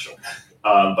court-martialed.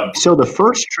 So the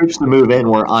first troops to move in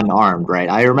were unarmed, right?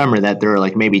 I remember that there were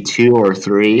like maybe 2 or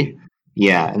 3.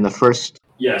 Yeah, and the first.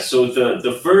 Yeah, so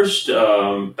the first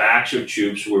batch of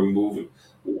troops were moving.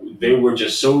 They were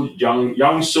just so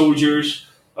young soldiers,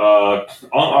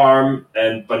 unarmed,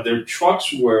 but their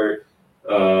trucks were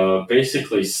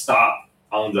basically stopped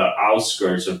on the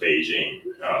outskirts of Beijing.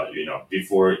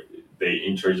 Before they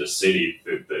entered the city,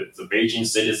 the Beijing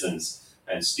citizens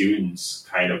and students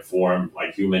kind of formed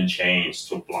like human chains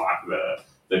to block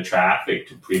the traffic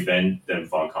to prevent them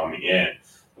from coming in.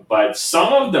 But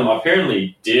some of them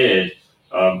apparently did.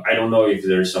 I don't know if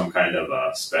there's some kind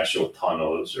of special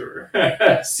tunnels or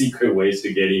secret ways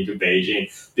to get into Beijing,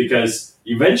 because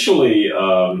eventually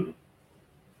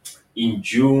in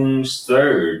June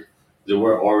 3rd, there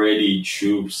were already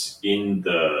troops in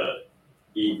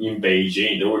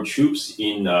Beijing. There were troops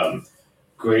in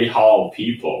Great Hall of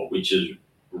People, which is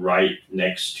right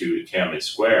next to Tiananmen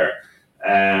Square,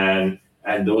 and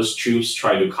those troops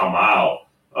tried to come out.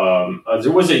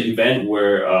 There was an event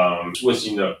where it was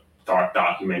in the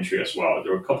documentary as well.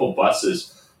 There were a couple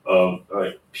buses of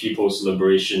People's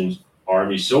Liberation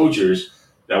Army soldiers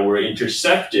that were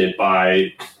intercepted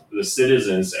by the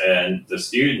citizens and the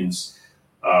students,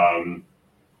 and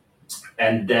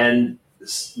then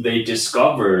they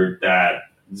discovered that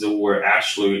there were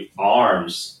actually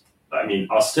arms I mean,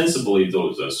 ostensibly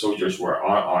those soldiers were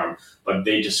unarmed, but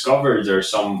they discovered there's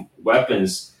some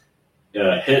weapons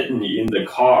hidden in the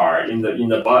car, in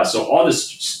the bus. So all the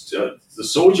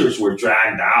soldiers were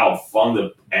dragged out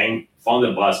from from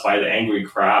the bus by the angry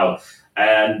crowd,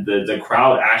 and the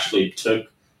crowd actually took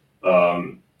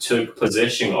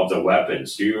possession of the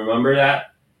weapons. Do you remember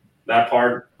that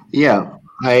part? Yeah,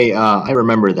 I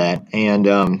remember that, and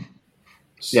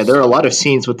yeah, there are a lot of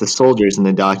scenes with the soldiers in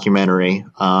the documentary.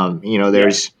 Yeah.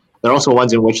 There are also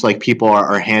ones in which like people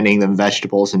are handing them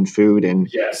vegetables and food and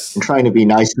Yes. trying to be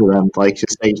nice to them, like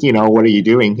just say, what are you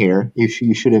doing here?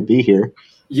 You shouldn't be here.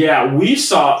 Yeah, we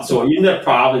saw, so in the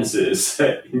provinces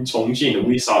in Chongqing,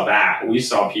 we saw that. We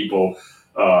saw people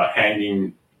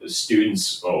handing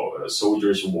students or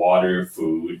soldiers water,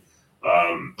 food.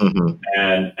 Um, Hmm.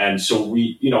 and so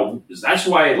we, that's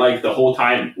why like the whole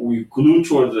time we glued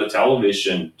towards the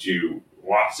television to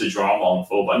watch the drama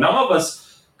unfold. But none of us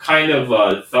kind of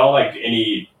felt like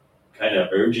any kind of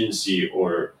urgency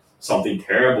or something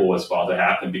terrible was about to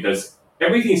happen because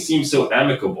everything seems so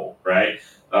amicable, right?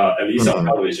 At least on Hmm.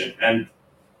 television. And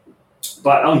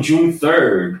but on June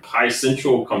 3rd, High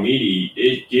Central Committee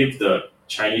it gave the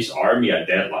Chinese army a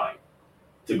deadline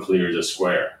to clear the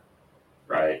square,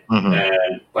 right? Hmm.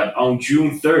 And but on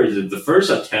June 3rd, the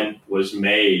first attempt was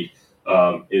made.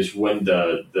 Is when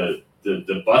the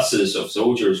buses of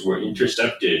soldiers were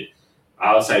intercepted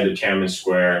outside the Tiananmen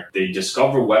Square. They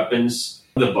discovered weapons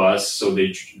on the bus, so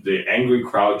the angry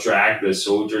crowd dragged the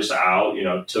soldiers out.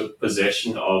 Took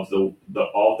possession of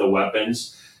the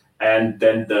weapons. And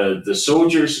then the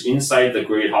soldiers inside the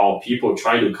Great Hall, people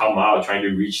tried to come out, trying to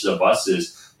reach the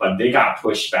buses, but they got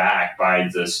pushed back by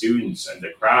the students and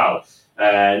the crowd.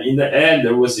 And in the end,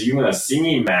 there was even a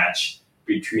singing match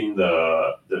between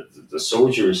the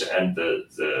soldiers and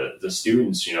the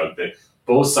students.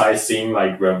 Both sides sing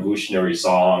like revolutionary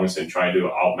songs and trying to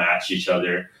outmatch each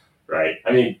other, right?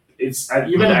 I mean, it's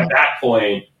even at Hmm. that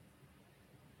point,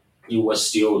 it was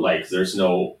still like there's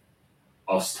no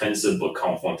ostensible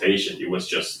confrontation. It was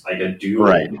just like a duel,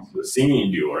 Right. a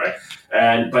singing duel, right?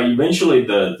 And but eventually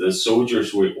the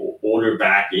soldiers were ordered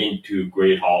back into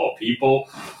Great Hall of People.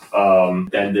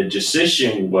 Then the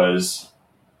decision was,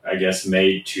 I guess,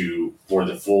 made to for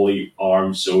the fully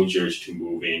armed soldiers to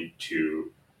move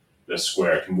into the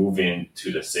square, to move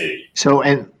into the city. So,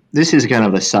 and this is kind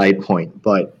of a side point,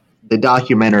 but the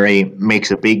documentary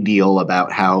makes a big deal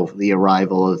about how the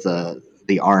arrival of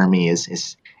the army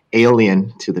is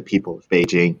alien to the people of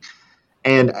Beijing.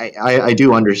 And I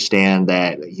do understand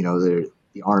that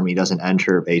the army doesn't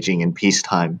enter Beijing in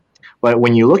peacetime, but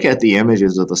when you look at the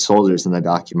images of the soldiers in the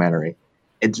documentary,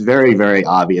 it's very very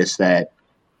obvious that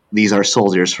these are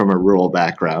soldiers from a rural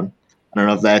background. I don't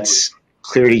know if that's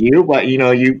clear to you, but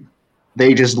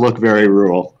they just look very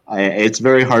rural. It's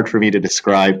very hard for me to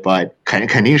describe, but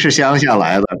肯定是乡下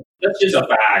来的. That's just a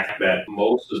fact that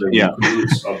most of the Yeah,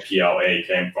 recruits of PLA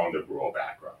came from the rural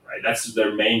background, right? That's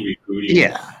their main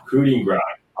yeah. recruiting ground.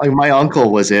 Like my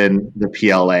uncle was in the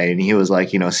PLA, and he was like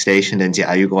stationed in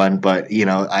Jiayuguan. But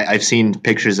I've seen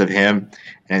pictures of him,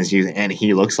 and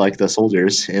he looks like the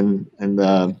soldiers in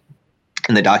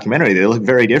the documentary. They look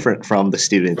very different from the Of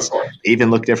students. course. They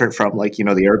even look different from like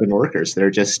the urban workers.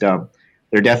 They're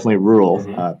definitely rural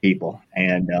Hmm. people,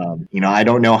 and I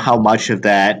don't know how much of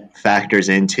that factors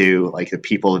into like the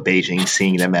people of Beijing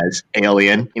seeing them as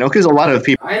alien. Because a lot of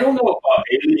people, I don't know if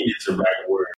alien is the right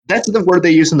word. that's the word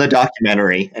they use in the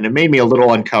documentary, and it made me a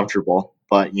little uncomfortable.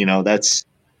 But that's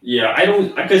Yeah, I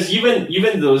don't because even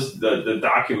those the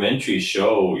documentaries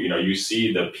show, you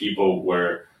see the people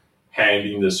were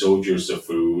handing the soldiers the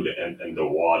food and the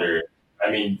water.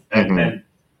 I mean, hmm. and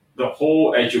the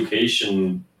whole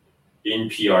education in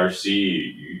PRC,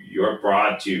 you're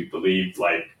brought to believe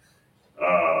like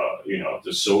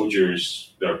the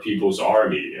soldiers, they're people's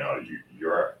army.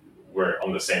 You're we're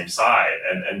on the same side,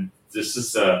 and this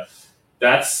is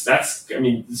that's I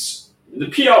mean the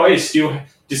PLA still,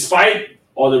 despite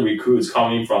all the recruits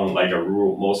coming from like a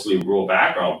mostly rural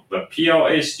background, but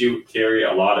PLA still carry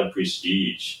a lot of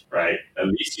prestige, right? At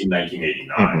least in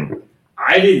 1989, Hmm.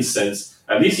 I didn't sense,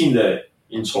 at least in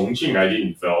Chongqing, I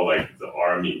didn't feel like the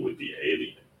army would be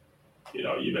alien,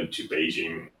 even to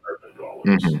Beijing urban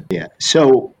dwellers. Hmm. Yeah.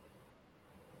 So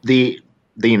the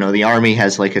army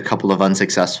has like a couple of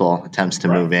unsuccessful attempts to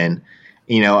Right. move in.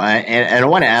 And I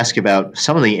want to ask about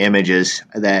some of the images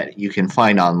that you can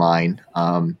find online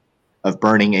of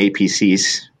burning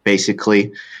APCs,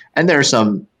 basically. And there are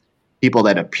some people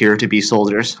that appear to be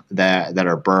soldiers that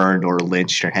are burned or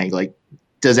lynched or hanged. Like,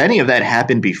 does any of that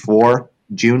happen before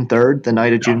June 3rd, the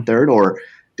night of No, June 3rd, or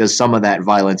does some of that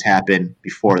violence happen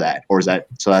before that, or is that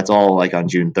so? That's all like on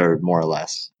June 3rd, more or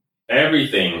less.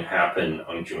 Everything happened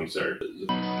on June 3rd.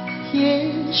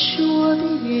 也许我的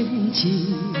眼睛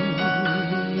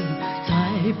再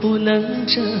不能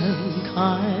睁开，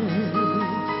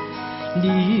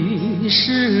你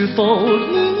是否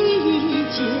理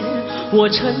解我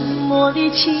沉默的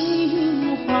情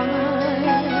怀？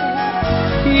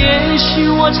也许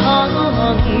我长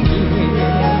夜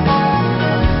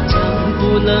将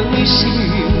不能醒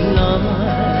来，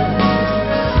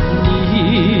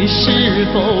你是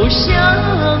否相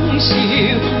信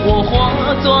我化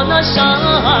作那山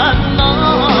脉？